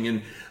watching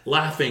and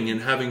laughing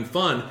and having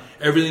fun.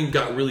 Everything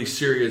got really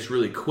serious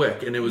really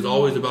quick, and it was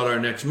always about our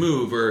next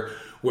move or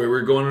where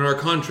we're going in our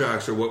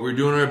contracts or what we're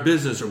doing in our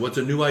business or what's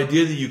a new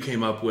idea that you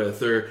came up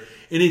with or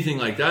anything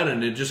like that.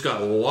 And it just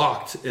got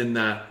locked in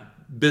that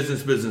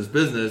business,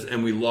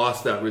 and we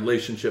lost that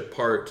relationship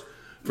part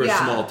for a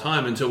small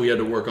time until we had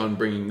to work on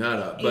bringing that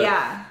up. But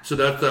so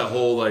that's that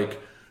whole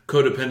like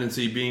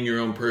codependency, being your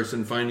own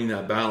person, finding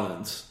that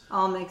balance.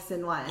 All mixed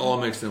in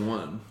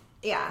one.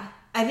 Yeah.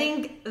 I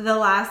think the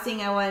last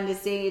thing I wanted to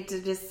say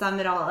to just sum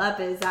it all up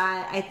is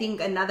that I think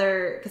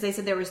because I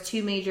said there was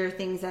two major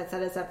things that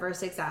set us up for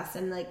success.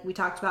 And like we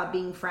talked about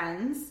being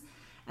friends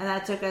and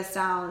that took us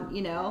down,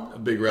 a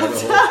big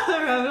rabbit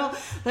hole.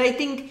 But I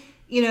think,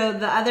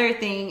 the other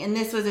thing, and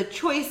this was a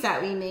choice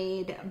that we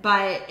made,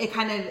 but it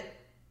kind of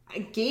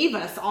gave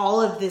us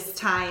all of this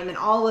time and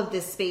all of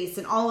this space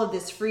and all of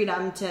this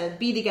freedom to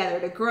be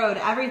together, to grow,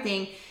 to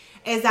everything,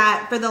 is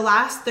that for the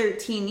last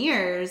 13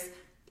 years,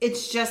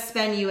 it's just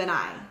been you and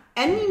I.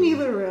 And Mimi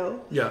LaRue.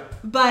 Yeah.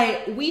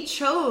 But we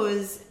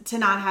chose to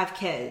not have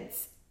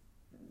kids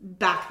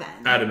back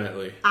then.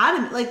 Adamantly.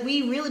 Like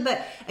we really,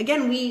 but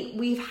again,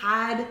 we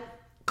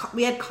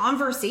had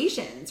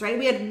conversations, right?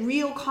 We had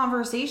real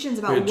conversations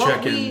about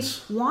what we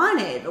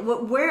wanted.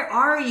 Where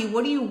are you?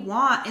 What do you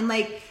want? And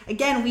like,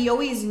 again, we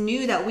always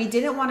knew that we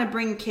didn't want to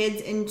bring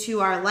kids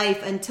into our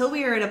life until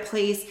we were at a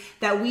place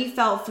that we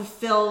felt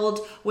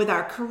fulfilled with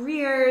our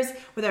careers,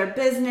 with our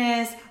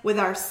business, with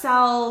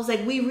ourselves.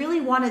 Like we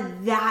really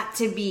wanted that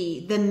to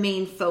be the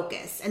main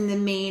focus and the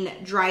main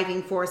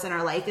driving force in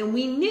our life. And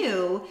we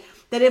knew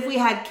that if we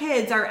had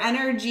kids, our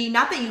energy,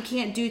 not that you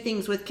can't do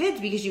things with kids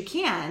because you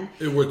can.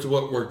 It was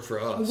what worked for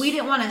us. We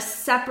didn't want to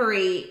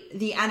separate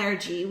the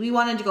energy. We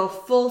wanted to go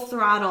full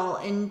throttle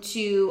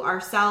into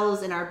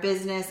ourselves and our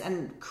business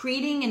and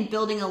creating and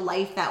building a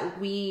life that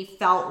we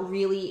felt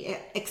really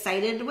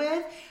excited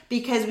with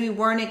because we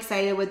weren't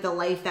excited with the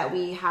life that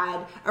we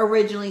had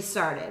originally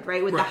started,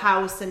 right? With the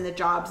house and the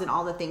jobs and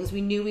all the things.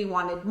 We knew we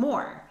wanted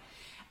more.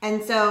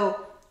 And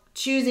so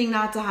choosing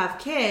not to have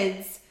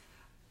kids,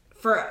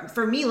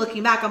 for me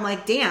looking back, I'm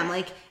like, damn,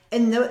 like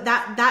in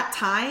that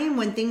time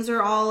when things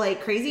are all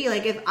like crazy,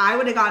 like if I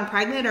would have gotten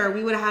pregnant or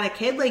we would have had a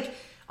kid, like,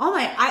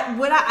 I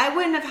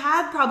wouldn't have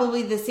had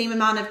probably the same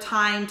amount of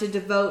time to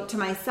devote to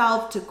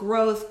myself, to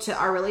growth, to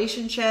our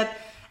relationship.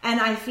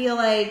 And I feel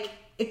like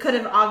we could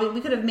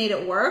have made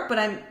it work, but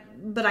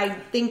I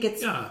think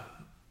it's... Yeah.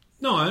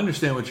 No, I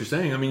understand what you're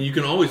saying. I mean, you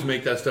can always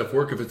make that stuff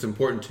work if it's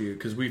important to you,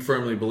 because we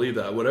firmly believe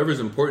that. Whatever's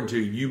important to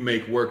you, you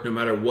make work no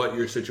matter what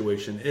your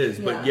situation is.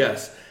 Yeah. But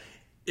yes,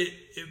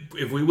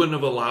 if we wouldn't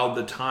have allowed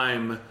the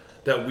time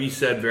that we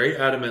said very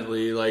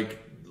adamantly, like,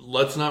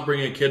 let's not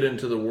bring a kid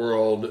into the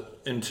world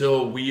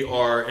until we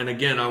are, and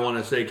again, I want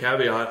to say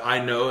caveat,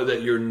 I know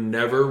that you're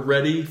never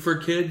ready for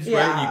kids,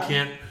 right? You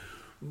can't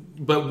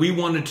but we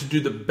wanted to do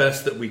the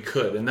best that we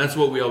could. And that's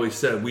what we always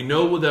said. We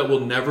know that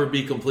we'll never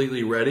be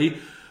completely ready,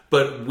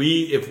 but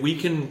if we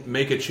can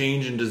make a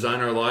change and design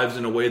our lives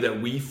in a way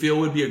that we feel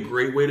would be a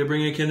great way to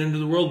bring a kid into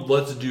the world,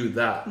 let's do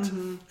that.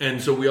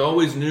 And so we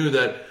always knew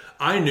that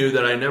I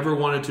never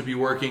wanted to be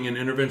working in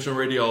interventional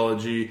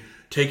radiology,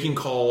 taking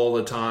call all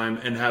the time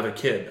and have a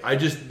kid.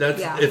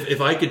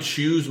 If I could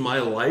choose my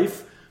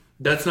life,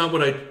 that's not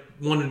what I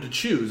wanted to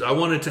choose. I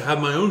wanted to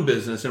have my own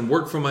business and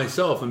work for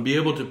myself and be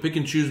able to pick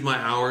and choose my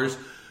hours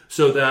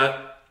so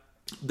that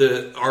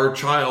our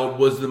child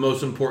was the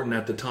most important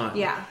at the time.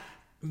 Yeah.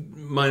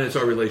 Minus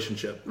our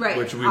relationship, right,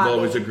 which we've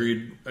always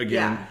agreed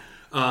again.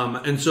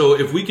 Yeah. And so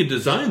if we could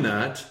design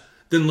that,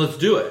 then let's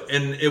do it.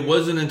 And it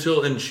wasn't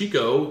until in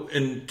Chico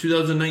in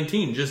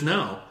 2019, just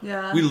now,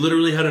 we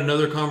literally had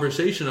another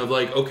conversation of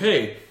like,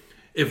 okay,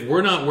 if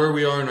we're not where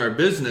we are in our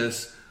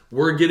business,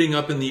 we're getting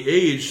up in the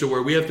age to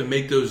where we have to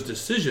make those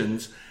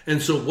decisions.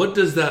 And so what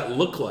does that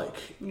look like?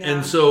 Yeah.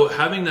 And so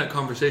having that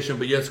conversation,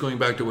 but yes, going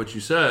back to what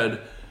you said,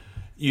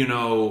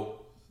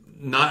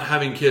 not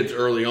having kids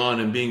early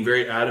on and being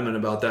very adamant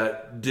about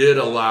that did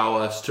allow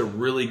us to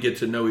really get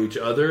to know each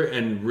other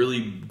and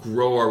really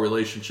grow our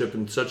relationship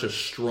in such a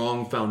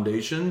strong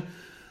foundation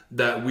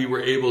that we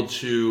were able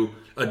to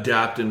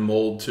adapt and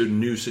mold to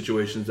new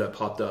situations that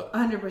popped up.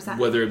 100%.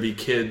 Whether it be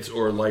kids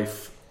or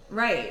life.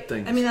 Right.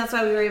 Things. I mean, that's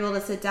why we were able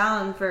to sit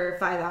down for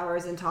 5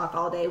 hours and talk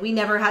all day. We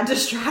never had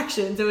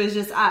distractions. It was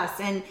just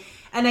us. And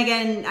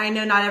again, I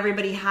know not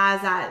everybody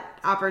has that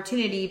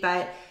opportunity,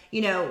 but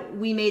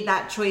we made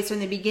that choice from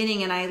the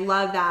beginning, and I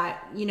love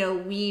that,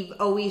 we've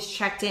always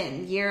checked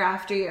in year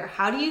after year.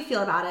 How do you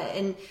feel about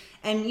it?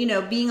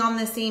 And being on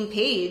the same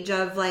page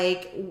of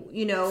like,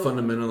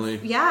 fundamentally.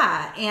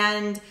 Yeah.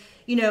 And,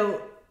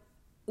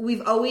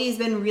 we've always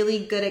been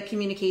really good at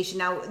communication.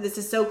 Now, this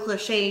is so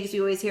cliche because we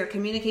always hear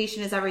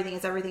communication is everything,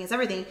 it's everything, it's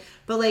everything.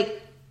 But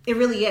like, it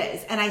really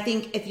is. And I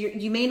think if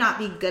you may not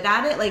be good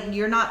at it, like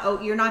you're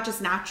not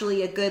just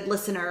naturally a good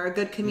listener or a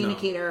good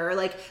communicator, or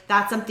like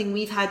that's something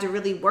we've had to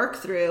really work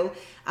through.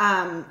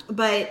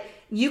 But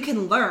you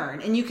can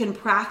learn and you can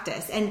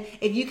practice. And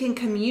if you can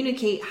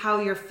communicate how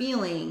you're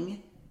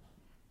feeling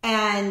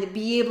and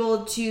be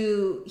able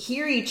to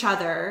hear each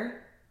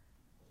other,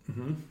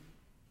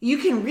 you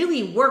can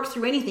really work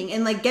through anything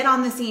and like get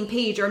on the same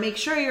page or make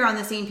sure you're on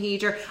the same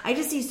page. Or I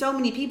just see so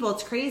many people,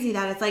 it's crazy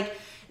that it's like,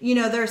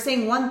 they're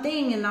saying one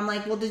thing and I'm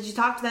like, well, did you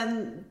talk to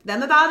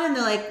them about it? And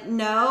they're like,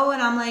 no.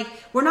 And I'm like,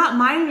 we're not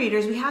mind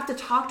readers. We have to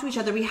talk to each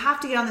other. We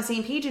have to get on the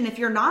same page. And if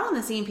you're not on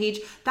the same page,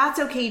 that's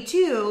okay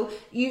too.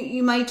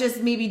 You might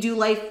just maybe do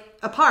life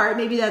apart.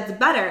 Maybe that's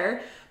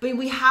better. But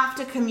we have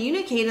to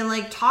communicate and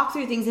like talk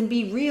through things and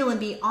be real and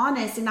be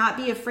honest and not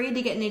be afraid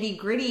to get nitty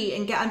gritty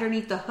and get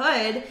underneath the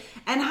hood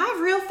and have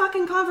real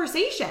fucking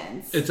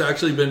conversations. It's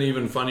actually been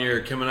even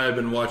funnier. Kim and I have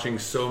been watching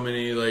so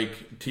many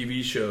like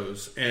TV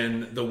shows,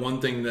 and the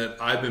one thing that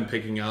I've been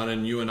picking out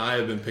and you and I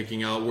have been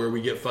picking out where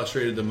we get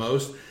frustrated the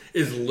most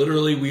is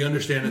literally we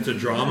understand it's a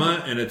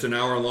drama and it's an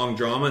hour-long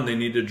drama and they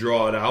need to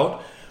draw it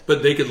out.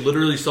 But they could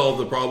literally solve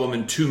the problem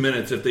in 2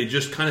 minutes if they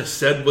just kind of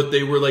said what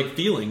they were like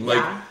feeling.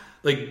 Like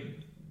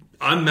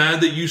I'm mad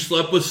that you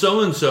slept with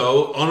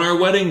so-and-so on our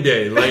wedding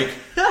day. Like,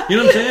 you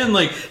know what I'm saying?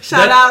 Like,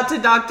 shout out to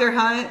Dr.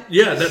 Hunt.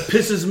 Yeah, that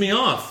pisses me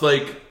off.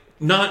 Like,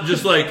 not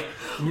just like,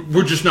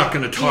 we're just not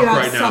going to talk right now.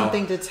 Do you have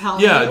something to tell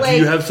me? Yeah, do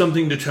you have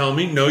something to tell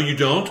me? No, you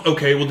don't?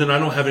 Okay, well then I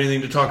don't have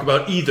anything to talk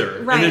about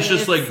either. Right, and it's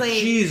just like,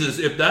 Jesus,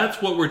 if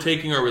that's what we're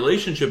taking our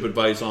relationship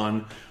advice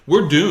on,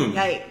 we're doomed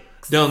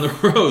down the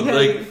road.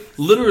 Like,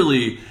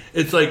 literally,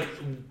 it's like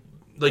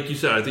you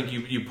said, I think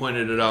you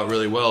pointed it out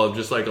really well, of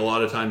just like a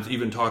lot of times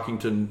even talking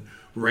to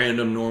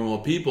random normal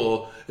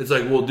people, it's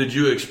like, well, did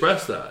you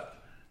express that?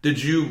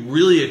 Did you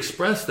really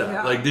express that?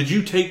 Yeah. Like, did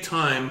you take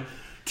time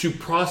to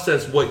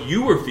process what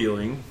you were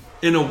feeling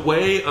in a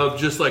way of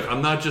just like,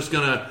 I'm not just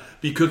gonna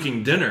be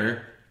cooking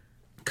dinner,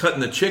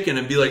 cutting the chicken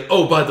and be like,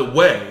 oh, by the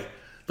way,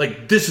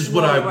 like this is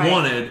what I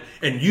wanted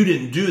and you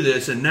didn't do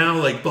this and now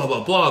like blah,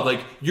 blah, blah.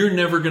 Like, you're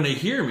never gonna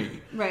hear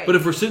me. Right. But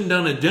if we're sitting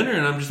down at dinner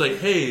and I'm just like,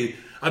 hey,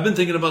 I've been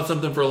thinking about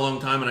something for a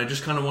long time and I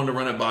just kind of wanted to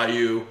run it by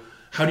you.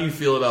 How do you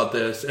feel about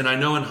this? And I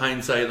know in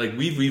hindsight, like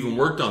we've even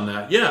worked on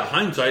that. Yeah,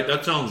 hindsight,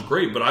 that sounds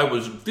great, but I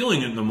was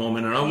feeling it in the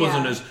moment and I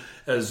wasn't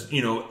as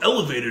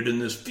elevated in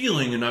this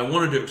feeling and I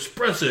wanted to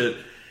express it.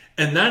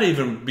 And that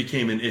even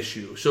became an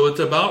issue. So it's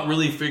about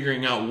really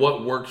figuring out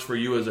what works for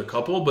you as a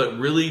couple, but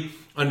really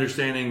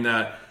understanding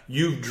that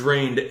you've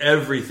drained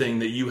everything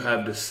that you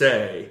have to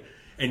say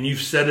and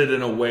you've said it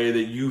in a way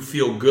that you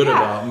feel good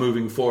about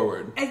moving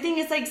forward. I think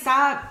it's like,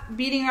 stop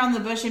beating around the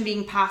bush and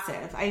being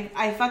passive.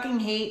 I fucking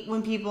hate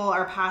when people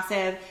are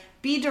passive.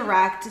 Be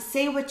direct.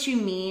 Say what you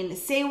mean.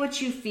 Say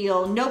what you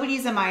feel.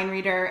 Nobody's a mind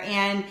reader.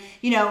 And,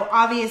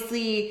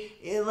 obviously,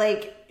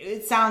 like,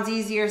 it sounds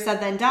easier said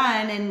than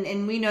done.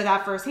 And we know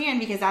that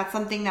firsthand because that's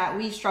something that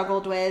we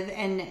struggled with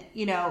and,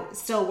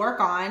 still work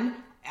on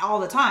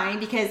all the time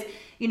because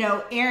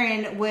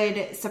Aaron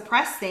would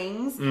suppress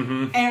things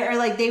or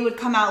like they would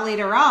come out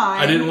later on.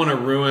 I didn't want to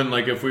ruin,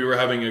 like if we were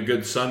having a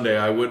good Sunday,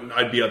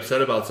 I'd be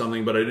upset about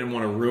something, but I didn't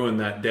want to ruin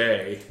that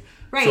day.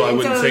 Right. So I and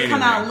wouldn't so it say would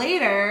come anything. out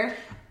later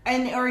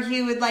or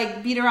he would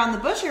like beat around the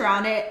bush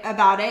about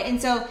it.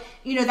 And so,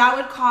 that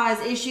would cause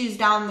issues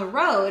down the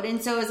road.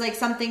 And so it's like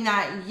something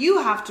that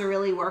you have to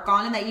really work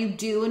on and that you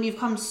do, and you've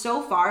come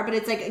so far, but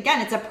it's like,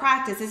 again, it's a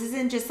practice. This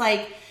isn't just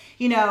like,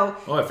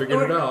 I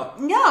figured it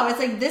out. No, it's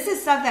like this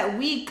is stuff that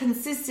we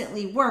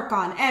consistently work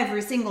on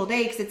every single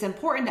day because it's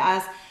important to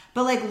us.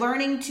 But like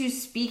learning to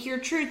speak your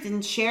truth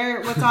and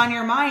share what's on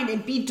your mind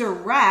and be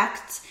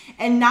direct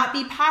and not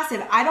be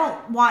passive. I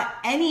don't want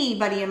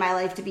anybody in my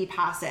life to be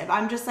passive.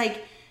 I'm just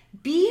like,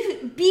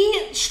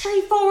 be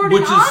straightforward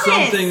and honest. Which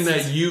is something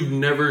that you've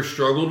never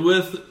struggled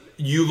with.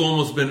 You've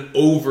almost been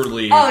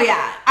overly. Oh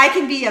yeah, I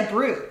can be a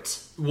brute.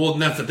 Well,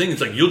 and that's the thing.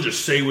 It's like you'll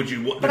just say what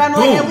you want. But I'm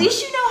like, at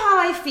least you know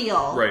how I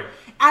feel. Right.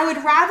 I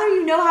would rather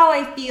you know how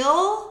I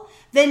feel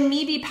than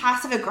me be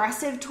passive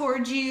aggressive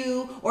towards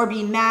you or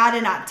be mad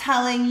and not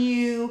telling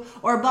you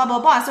or blah, blah,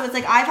 blah. So it's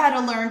like I've had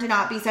to learn to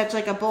not be such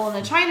like a bull in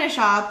a china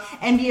shop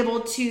and be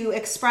able to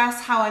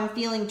express how I'm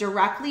feeling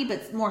directly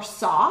but more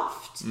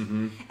soft.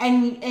 Mm-hmm.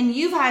 And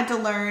you've had to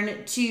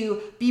learn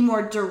to be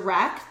more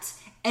direct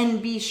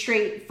and be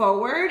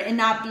straightforward and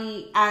not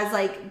be as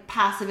like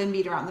passive and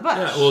beat around the bush.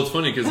 Yeah, well, it's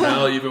funny because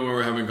now even when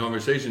we're having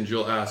conversations,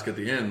 you'll ask at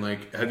the end,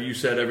 like, have you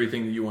said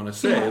everything that you want to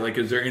say? Yeah. Like,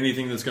 is there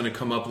anything that's going to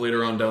come up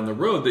later on down the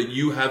road that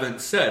you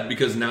haven't said?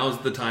 Because now's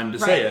the time to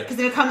say it. Because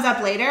if it comes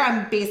up later,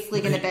 I'm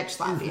basically going to bitch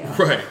slap you.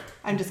 Right.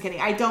 I'm just kidding.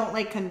 I don't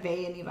like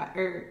convey any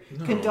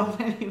condone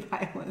any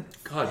violence.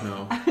 God,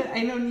 no.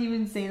 I don't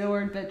even say the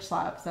word bitch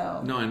slap.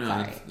 So no, I know.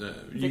 Sorry.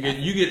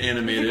 You get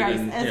animated.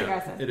 It's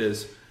aggressive. It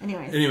is.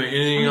 Anyway,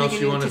 anything else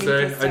you want to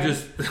say?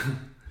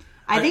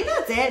 I think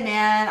that's it,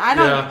 man. I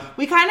don't. Yeah.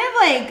 We kind of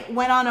like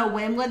went on a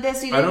whim with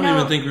this. I don't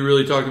even think we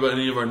really talked about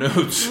any of our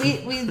notes.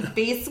 We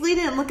basically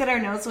didn't look at our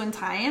notes one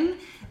time,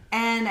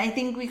 and I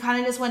think we kind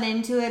of just went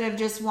into it of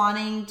just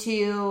wanting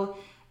to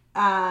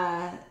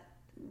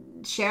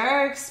share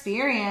our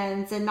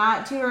experience and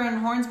not toot our own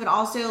horns, but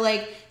also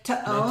like to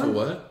own. Not to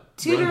what?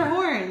 Toot our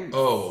horns.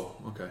 Oh,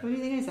 okay. What do you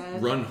think I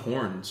said? Run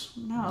horns.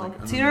 No,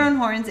 toot our own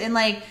horns and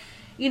like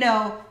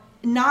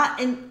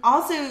not, and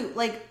also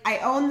like we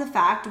own the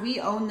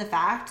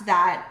fact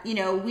that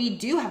we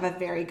do have a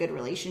very good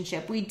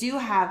relationship. We do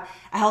have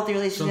a healthy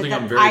relationship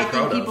that I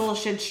think people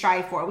should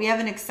strive for. We have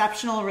an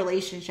exceptional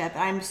relationship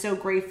and I'm so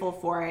grateful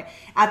for it.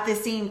 At the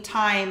same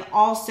time,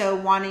 also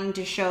wanting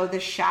to show the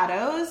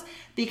shadows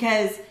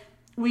because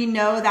we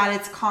know that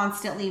it's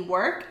constantly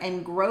work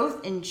and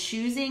growth and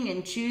choosing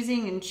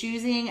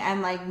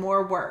and like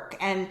more work.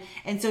 And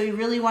so we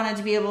really wanted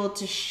to be able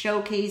to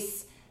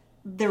showcase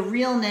the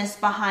realness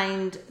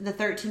behind the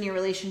 13-year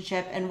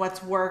relationship and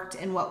what's worked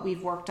and what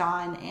we've worked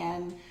on,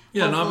 and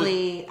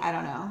hopefully, I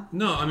don't know.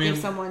 No, I mean,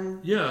 give someone.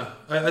 Yeah,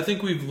 I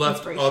think we've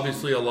left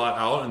obviously a lot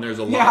out, and there's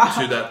a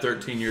lot to that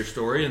 13-year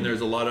story, and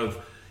there's a lot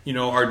of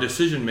our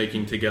decision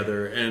making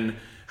together and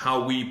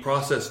how we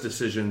process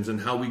decisions and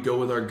how we go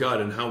with our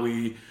gut and how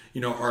we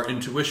our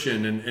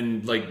intuition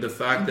and like the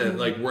fact that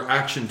like we're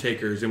action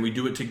takers and we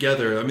do it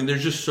together. I mean,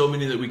 there's just so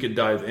many that we could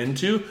dive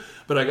into,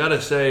 but I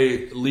gotta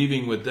say,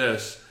 leaving with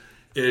this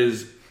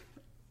is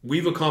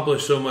we've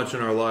accomplished so much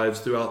in our lives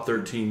throughout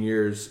 13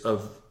 years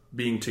of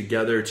being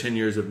together, 10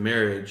 years of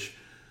marriage,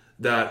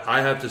 that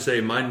I have to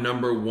say my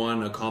number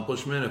one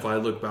accomplishment, if I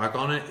look back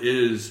on it,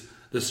 is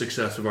the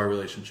success of our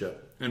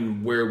relationship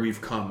and where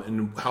we've come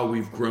and how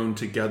we've grown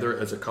together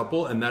as a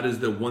couple. And that is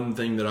the one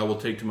thing that I will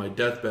take to my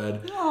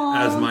deathbed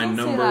as my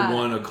number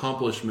one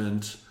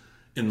accomplishment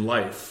in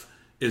life,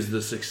 is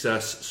the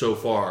success so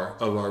far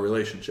of our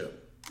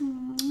relationship.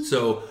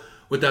 So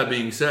with that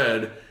being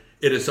said,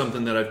 it is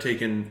something that I've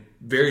taken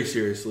very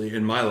seriously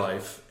in my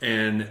life.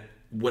 And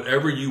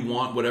whatever you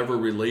want, whatever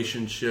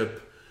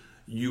relationship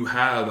you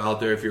have out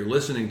there, if you're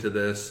listening to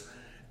this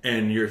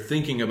and you're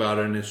thinking about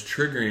it and it's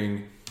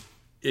triggering,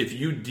 if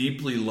you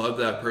deeply love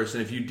that person,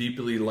 if you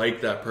deeply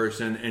like that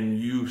person and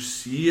you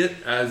see it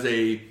as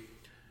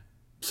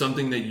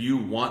something that you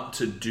want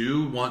to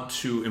do, want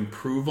to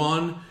improve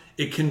on,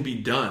 it can be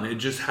done. It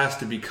just has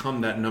to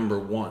become that number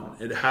one.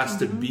 It has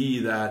to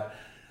be that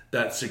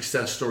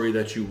success story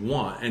that you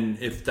want. And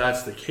if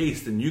that's the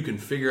case, then you can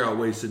figure out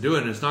ways to do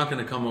it. And it's not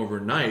going to come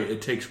overnight.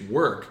 It takes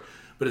work,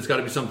 but it's got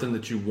to be something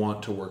that you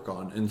want to work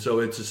on. And so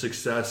it's a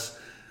success,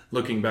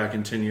 looking back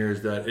in 10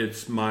 years, that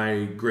it's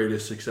my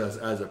greatest success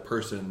as a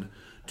person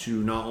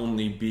to not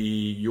only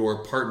be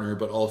your partner,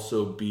 but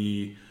also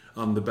be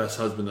the best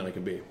husband that I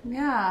can be.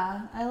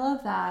 Yeah, I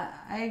love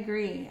that. I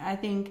agree. I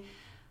think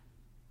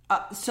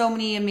so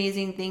many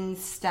amazing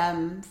things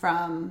stem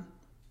from,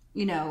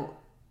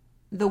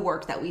 the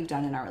work that we've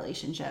done in our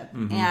relationship.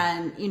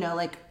 And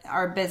like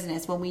our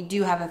business, when we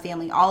do have a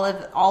family, all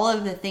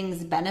of the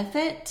things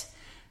benefit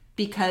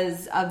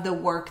because of the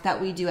work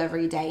that we do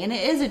every day. And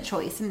it is a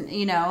choice. And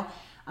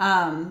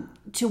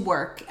to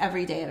work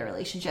every day at a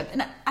relationship.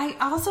 And I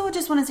also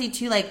just want to say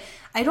too, like,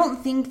 I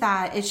don't think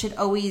that it should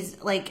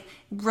always, like,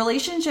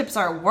 relationships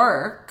are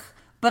work,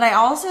 but I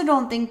also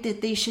don't think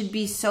that they should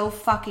be so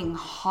fucking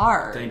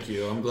hard. Thank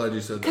you. I'm glad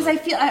you said that.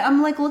 Because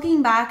I'm like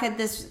looking back at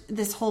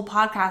this whole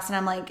podcast and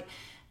I'm like,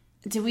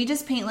 did we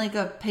just paint like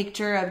a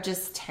picture of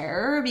just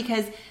terror?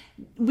 Because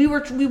we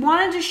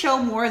wanted to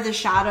show more of the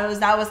shadows.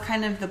 That was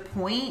kind of the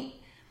point.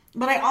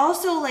 But I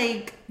also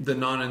like the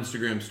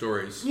non-Instagram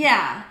stories.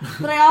 Yeah.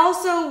 But I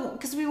also,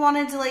 because we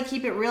wanted to like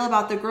keep it real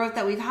about the growth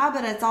that we've had,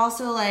 but it's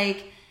also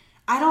like,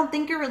 I don't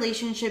think a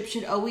relationship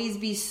should always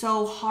be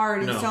so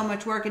hard and so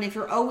much work. And if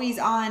you're always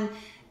on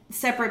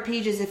separate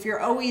pages, if you're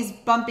always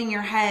bumping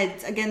your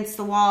heads against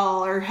the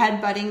wall or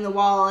headbutting the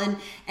wall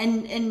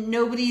and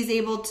nobody's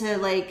able to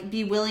like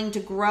be willing to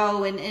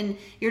grow and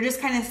you're just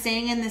kind of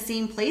staying in the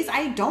same place,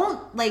 I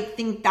don't like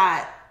think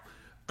that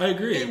I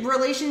agree.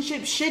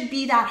 Relationships should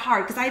be that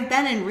hard, because I've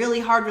been in really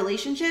hard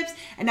relationships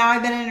and now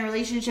I've been in a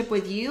relationship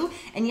with you,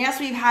 and yes,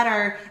 we've had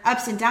our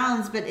ups and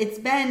downs, but it's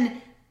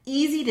been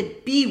easy to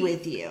be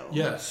with you.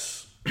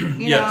 Yes. You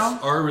yes. know?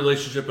 Our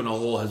relationship in a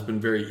whole has been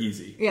very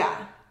easy.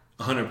 Yeah.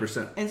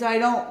 100%. And so I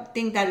don't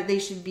think that they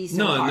should be so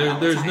no, hard all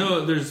the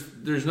time.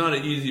 There's not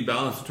an easy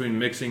balance between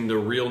mixing the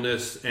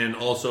realness and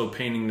also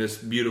painting this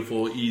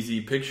beautiful,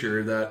 easy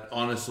picture that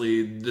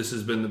honestly, this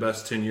has been the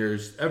best 10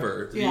 years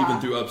ever,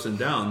 even through ups and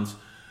downs.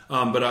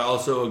 But I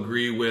also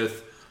agree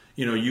with,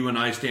 you and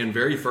I stand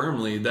very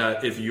firmly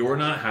that if you're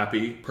not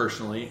happy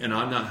personally and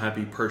I'm not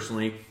happy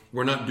personally,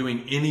 we're not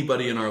doing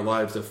anybody in our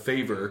lives a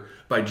favor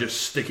by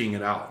just sticking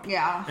it out.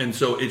 Yeah. And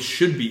so it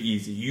should be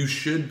easy. You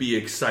should be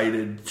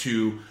excited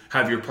to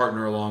have your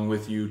partner along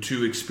with you,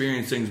 to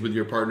experience things with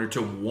your partner,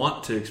 to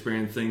want to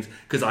experience things.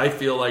 Because I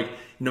feel like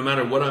no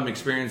matter what I'm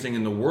experiencing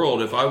in the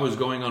world, if I was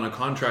going on a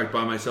contract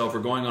by myself or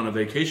going on a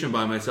vacation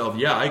by myself,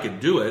 yeah, I could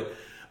do it.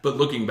 But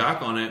looking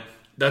back on it,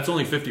 that's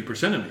only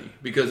 50% of me,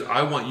 because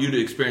I want you to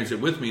experience it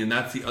with me. And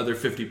that's the other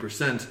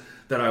 50%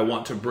 that I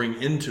want to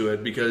bring into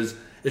it, because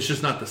it's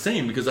just not the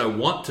same, because I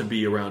want to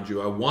be around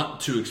you. I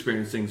want to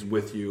experience things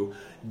with you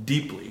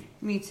deeply.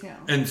 Me too.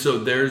 And so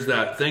there's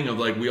that thing of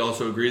like, we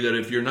also agree that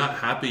if you're not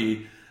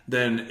happy,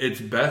 then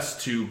it's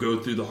best to go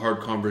through the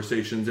hard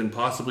conversations, and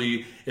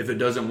possibly if it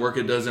doesn't work,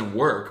 it doesn't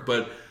work.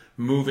 But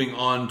moving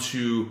on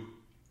to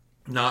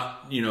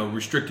not,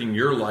 restricting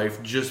your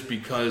life just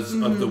because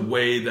of the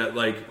way that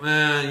like,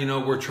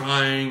 we're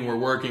trying, we're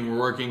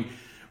working,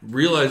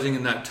 realizing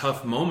in that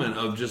tough moment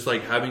of just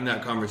like having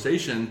that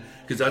conversation,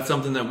 because that's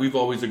something that we've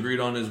always agreed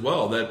on as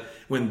well, that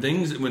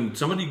when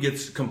somebody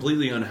gets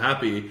completely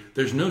unhappy,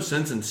 there's no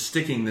sense in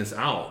sticking this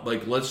out.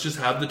 Like, let's just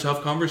have the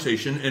tough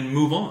conversation and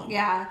move on.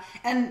 Yeah.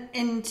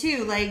 And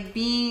too, like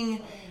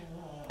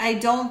I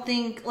don't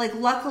think, like,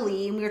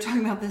 luckily, and we were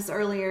talking about this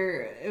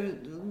earlier, it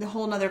was the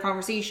whole nother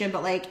conversation,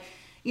 but like,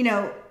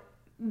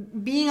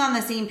 being on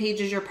the same page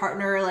as your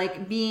partner,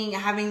 like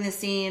having the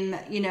same,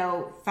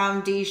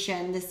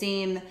 foundation, the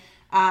same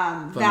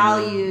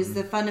values,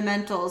 the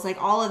fundamentals,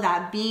 like all of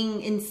that,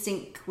 being in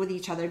sync with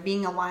each other,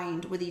 being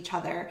aligned with each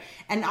other.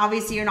 And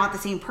obviously you're not the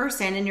same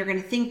person, and you're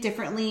going to think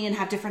differently and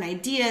have different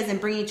ideas and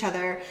bring each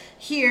other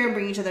here,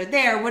 bring each other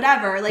there,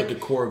 whatever. Like the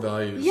core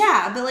values.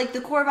 Yeah, but like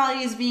the core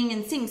values being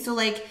in sync. So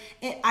like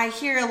I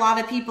hear a lot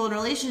of people in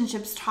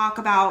relationships talk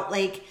about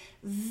like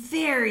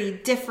very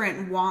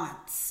different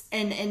wants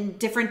and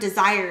different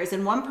desires,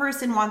 and one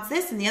person wants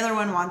this and the other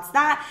one wants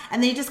that,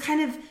 and they just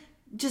kind of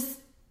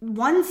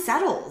one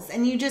settles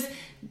and you just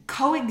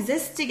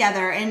coexist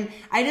together. And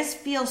I just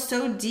feel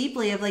so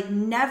deeply of like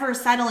never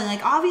settling.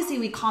 Like obviously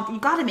you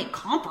got to make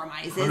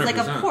compromises, 100%. like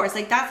of course,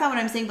 like that's not what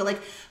I'm saying, but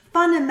like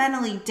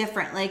fundamentally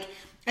different. Like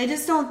I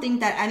just don't think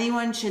that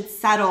anyone should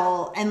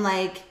settle and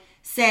like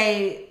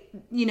say,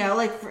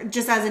 like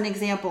just as an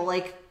example,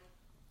 like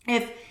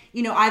if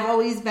I've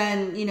always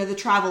been, the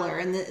traveler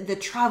and the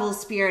travel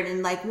spirit,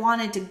 and like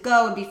wanted to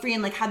go and be free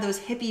and like had those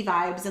hippie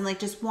vibes and like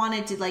just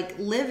wanted to like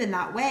live in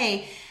that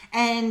way.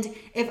 And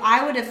if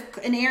I would have,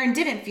 and Aaron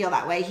didn't feel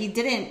that way, he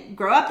didn't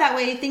grow up that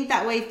way, think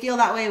that way, feel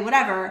that way,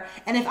 whatever.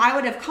 And if I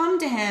would have come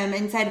to him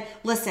and said,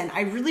 listen,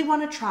 I really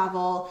want to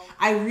travel.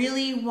 I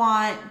really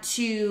want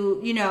to,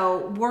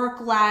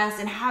 work less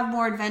and have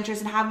more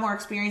adventures and have more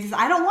experiences.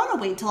 I don't want to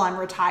wait till I'm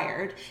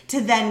retired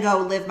to then go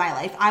live my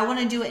life. I want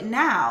to do it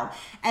now.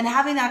 And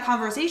having that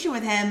conversation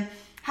with him,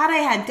 had I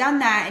had done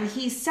that and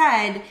he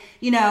said,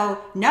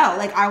 no,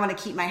 like I want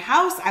to keep my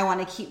house. I want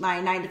to keep my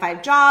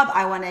 9-to-5 job.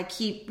 I want to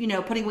keep,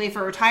 putting away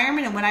for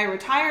retirement. And when I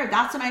retire,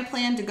 that's when I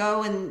plan to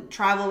go and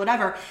travel,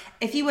 whatever.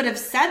 If he would have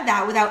said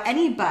that without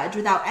any budge,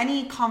 without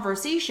any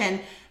conversation,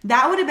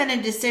 that would have been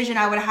a decision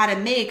I would have had to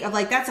make of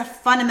like, that's a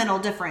fundamental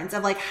difference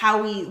of like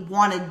how we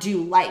want to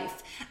do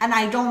life. And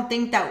I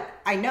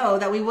know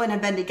that we wouldn't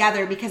have been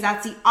together, because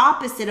that's the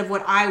opposite of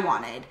what I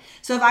wanted.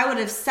 So if I would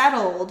have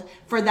settled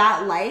for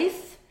that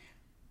life,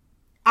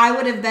 I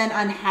would have been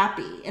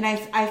unhappy. And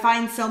I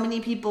find so many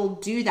people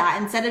do that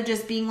instead of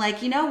just being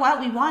like, you know what,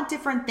 we want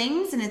different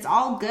things and it's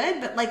all good,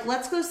 but like,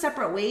 let's go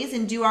separate ways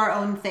and do our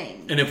own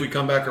thing. And if we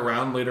come back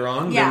around later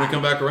on, then we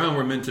come back around,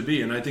 we're meant to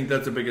be. And I think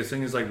that's the biggest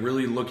thing is like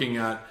really looking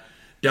at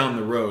down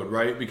the road,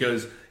 right?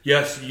 Because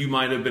yes, you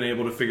might have been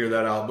able to figure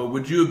that out, but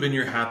would you have been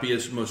your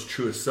happiest, most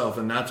truest self?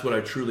 And that's what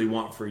I truly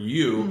want for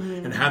you.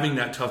 And having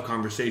that tough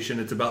conversation,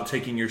 it's about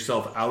taking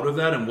yourself out of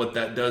that and what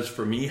that does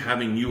for me,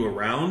 having you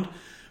around.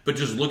 But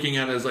just looking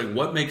at it as like,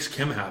 what makes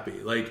Kim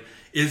happy? Like,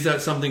 is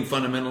that something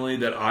fundamentally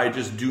that I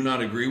just do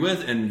not agree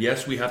with? And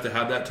yes, we have to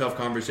have that tough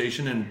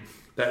conversation and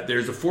that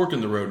there's a fork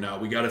in the road now.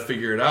 We got to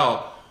figure it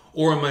out.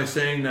 Or am I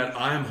saying that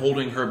I'm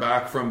holding her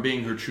back from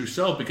being her true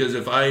self? Because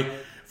if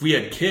we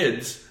had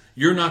kids,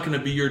 you're not going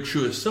to be your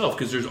truest self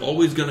because there's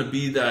always going to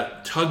be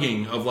that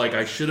tugging of like,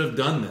 I should have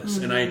done this.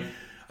 And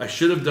I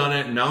should have done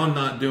it. Now I'm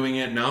not doing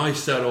it. Now I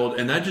settled.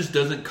 And that just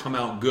doesn't come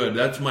out good.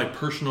 That's my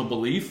personal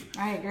belief.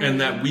 I agree.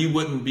 And that we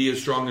wouldn't be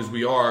as strong as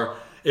we are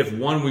if,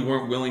 one, we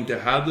weren't willing to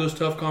have those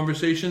tough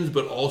conversations,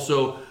 but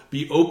also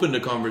be open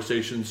to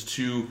conversations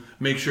to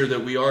make sure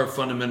that we are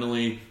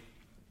fundamentally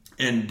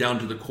and down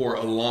to the core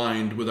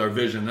aligned with our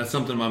vision. That's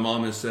something my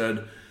mom has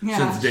said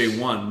since day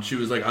one. She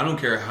was like, I don't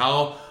care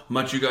how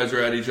much you guys are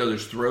at each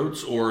other's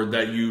throats or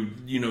that you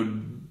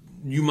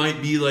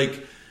might be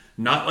like,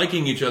 not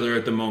liking each other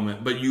at the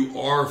moment, but you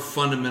are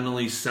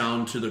fundamentally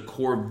sound to the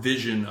core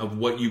vision of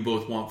what you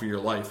both want for your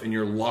life, and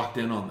you're locked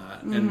in on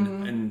that.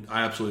 And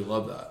I absolutely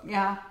love that.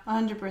 Yeah,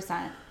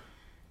 100%.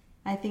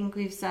 I think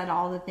we've said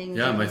all the things.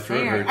 Yeah, my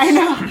throat hurts. I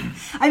know.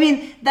 I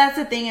mean, that's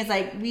the thing is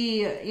like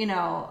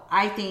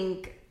I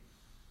think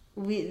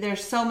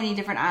there's so many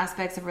different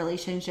aspects of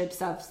relationship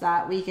stuff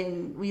that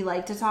we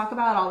like to talk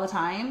about all the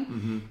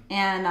time.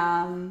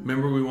 And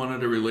remember we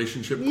wanted a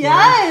relationship corner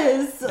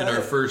yes in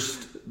our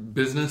first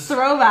business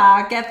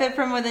throwback,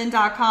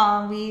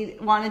 getfitfromwithin.com. We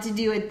wanted to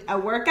do a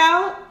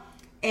workout,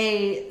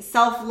 a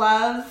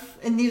self-love,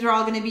 and these are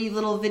all going to be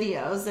little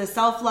videos, a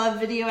self-love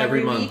video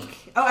every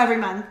week. Every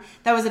month.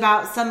 That was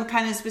about some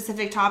kind of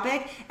specific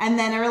topic, and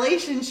then a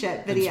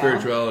relationship video.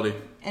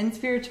 And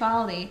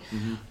spirituality.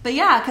 But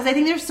yeah, because I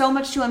think there's so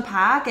much to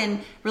unpack,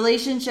 and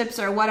relationships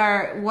are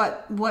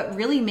what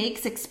really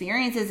makes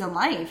experiences in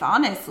life,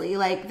 honestly.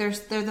 Like they're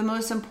the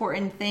most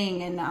important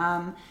thing.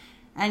 And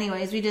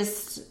anyways,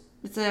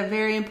 it's a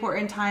very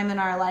important time in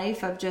our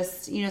life of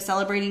just,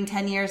 celebrating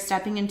 10 years,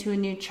 stepping into a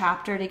new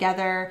chapter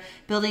together,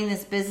 building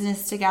this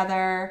business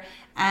together,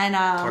 and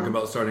talk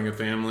about starting a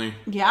family.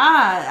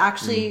 Yeah,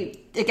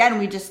 actually, again,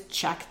 we just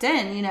checked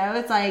in,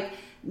 it's like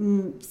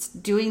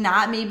doing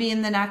that maybe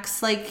in the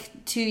next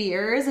 2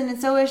 years.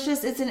 And so it's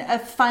a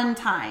fun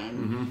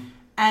time.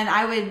 And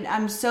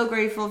I'm so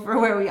grateful for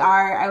where we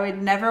are. I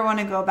would never want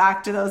to go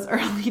back to those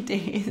early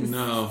days.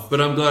 No, but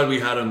I'm glad we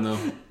had them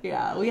though.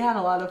 Yeah, we had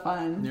a lot of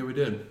fun. Yeah, we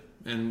did.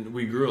 And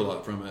we grew a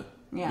lot from it.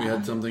 Yeah. We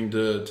had something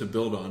to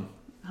build on.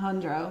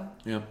 Hundro.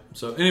 Yeah.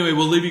 So anyway,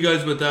 we'll leave you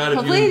guys with that.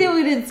 Hopefully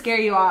we didn't scare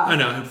you off. I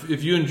know.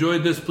 If you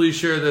enjoyed this, please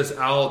share this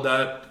out.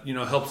 That,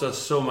 helps us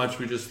so much.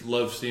 We just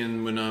love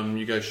seeing when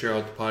you guys share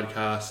out the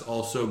podcast.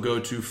 Also go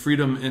to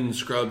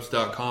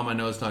freedominscrubs.com. I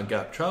know it's not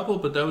Gap Travel,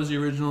 but that was the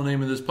original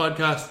name of this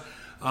podcast.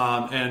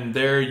 And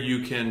there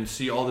you can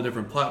see all the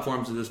different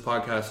platforms that this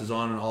podcast is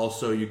on. And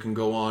also you can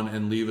go on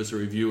and leave us a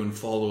review and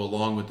follow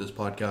along with this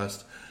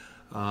podcast.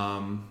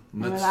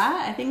 Remember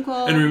that? I think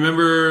we'll... And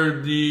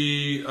remember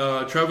the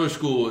Traveler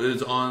School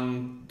is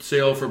on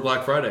sale for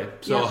Black Friday.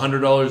 So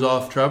 $100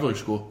 off Traveler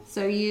School.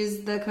 So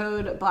use the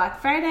code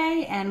Black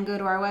Friday and go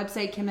to our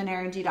website,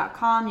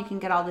 kimandrng.com. You can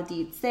get all the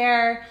deets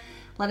there.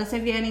 Let us know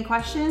if you have any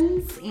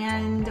questions,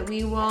 and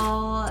we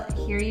will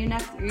hear you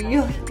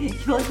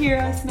you'll hear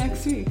us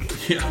next week.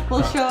 Yeah.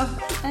 We'll show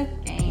up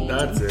again.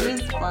 That's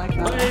it.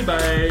 Bye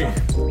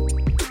bye.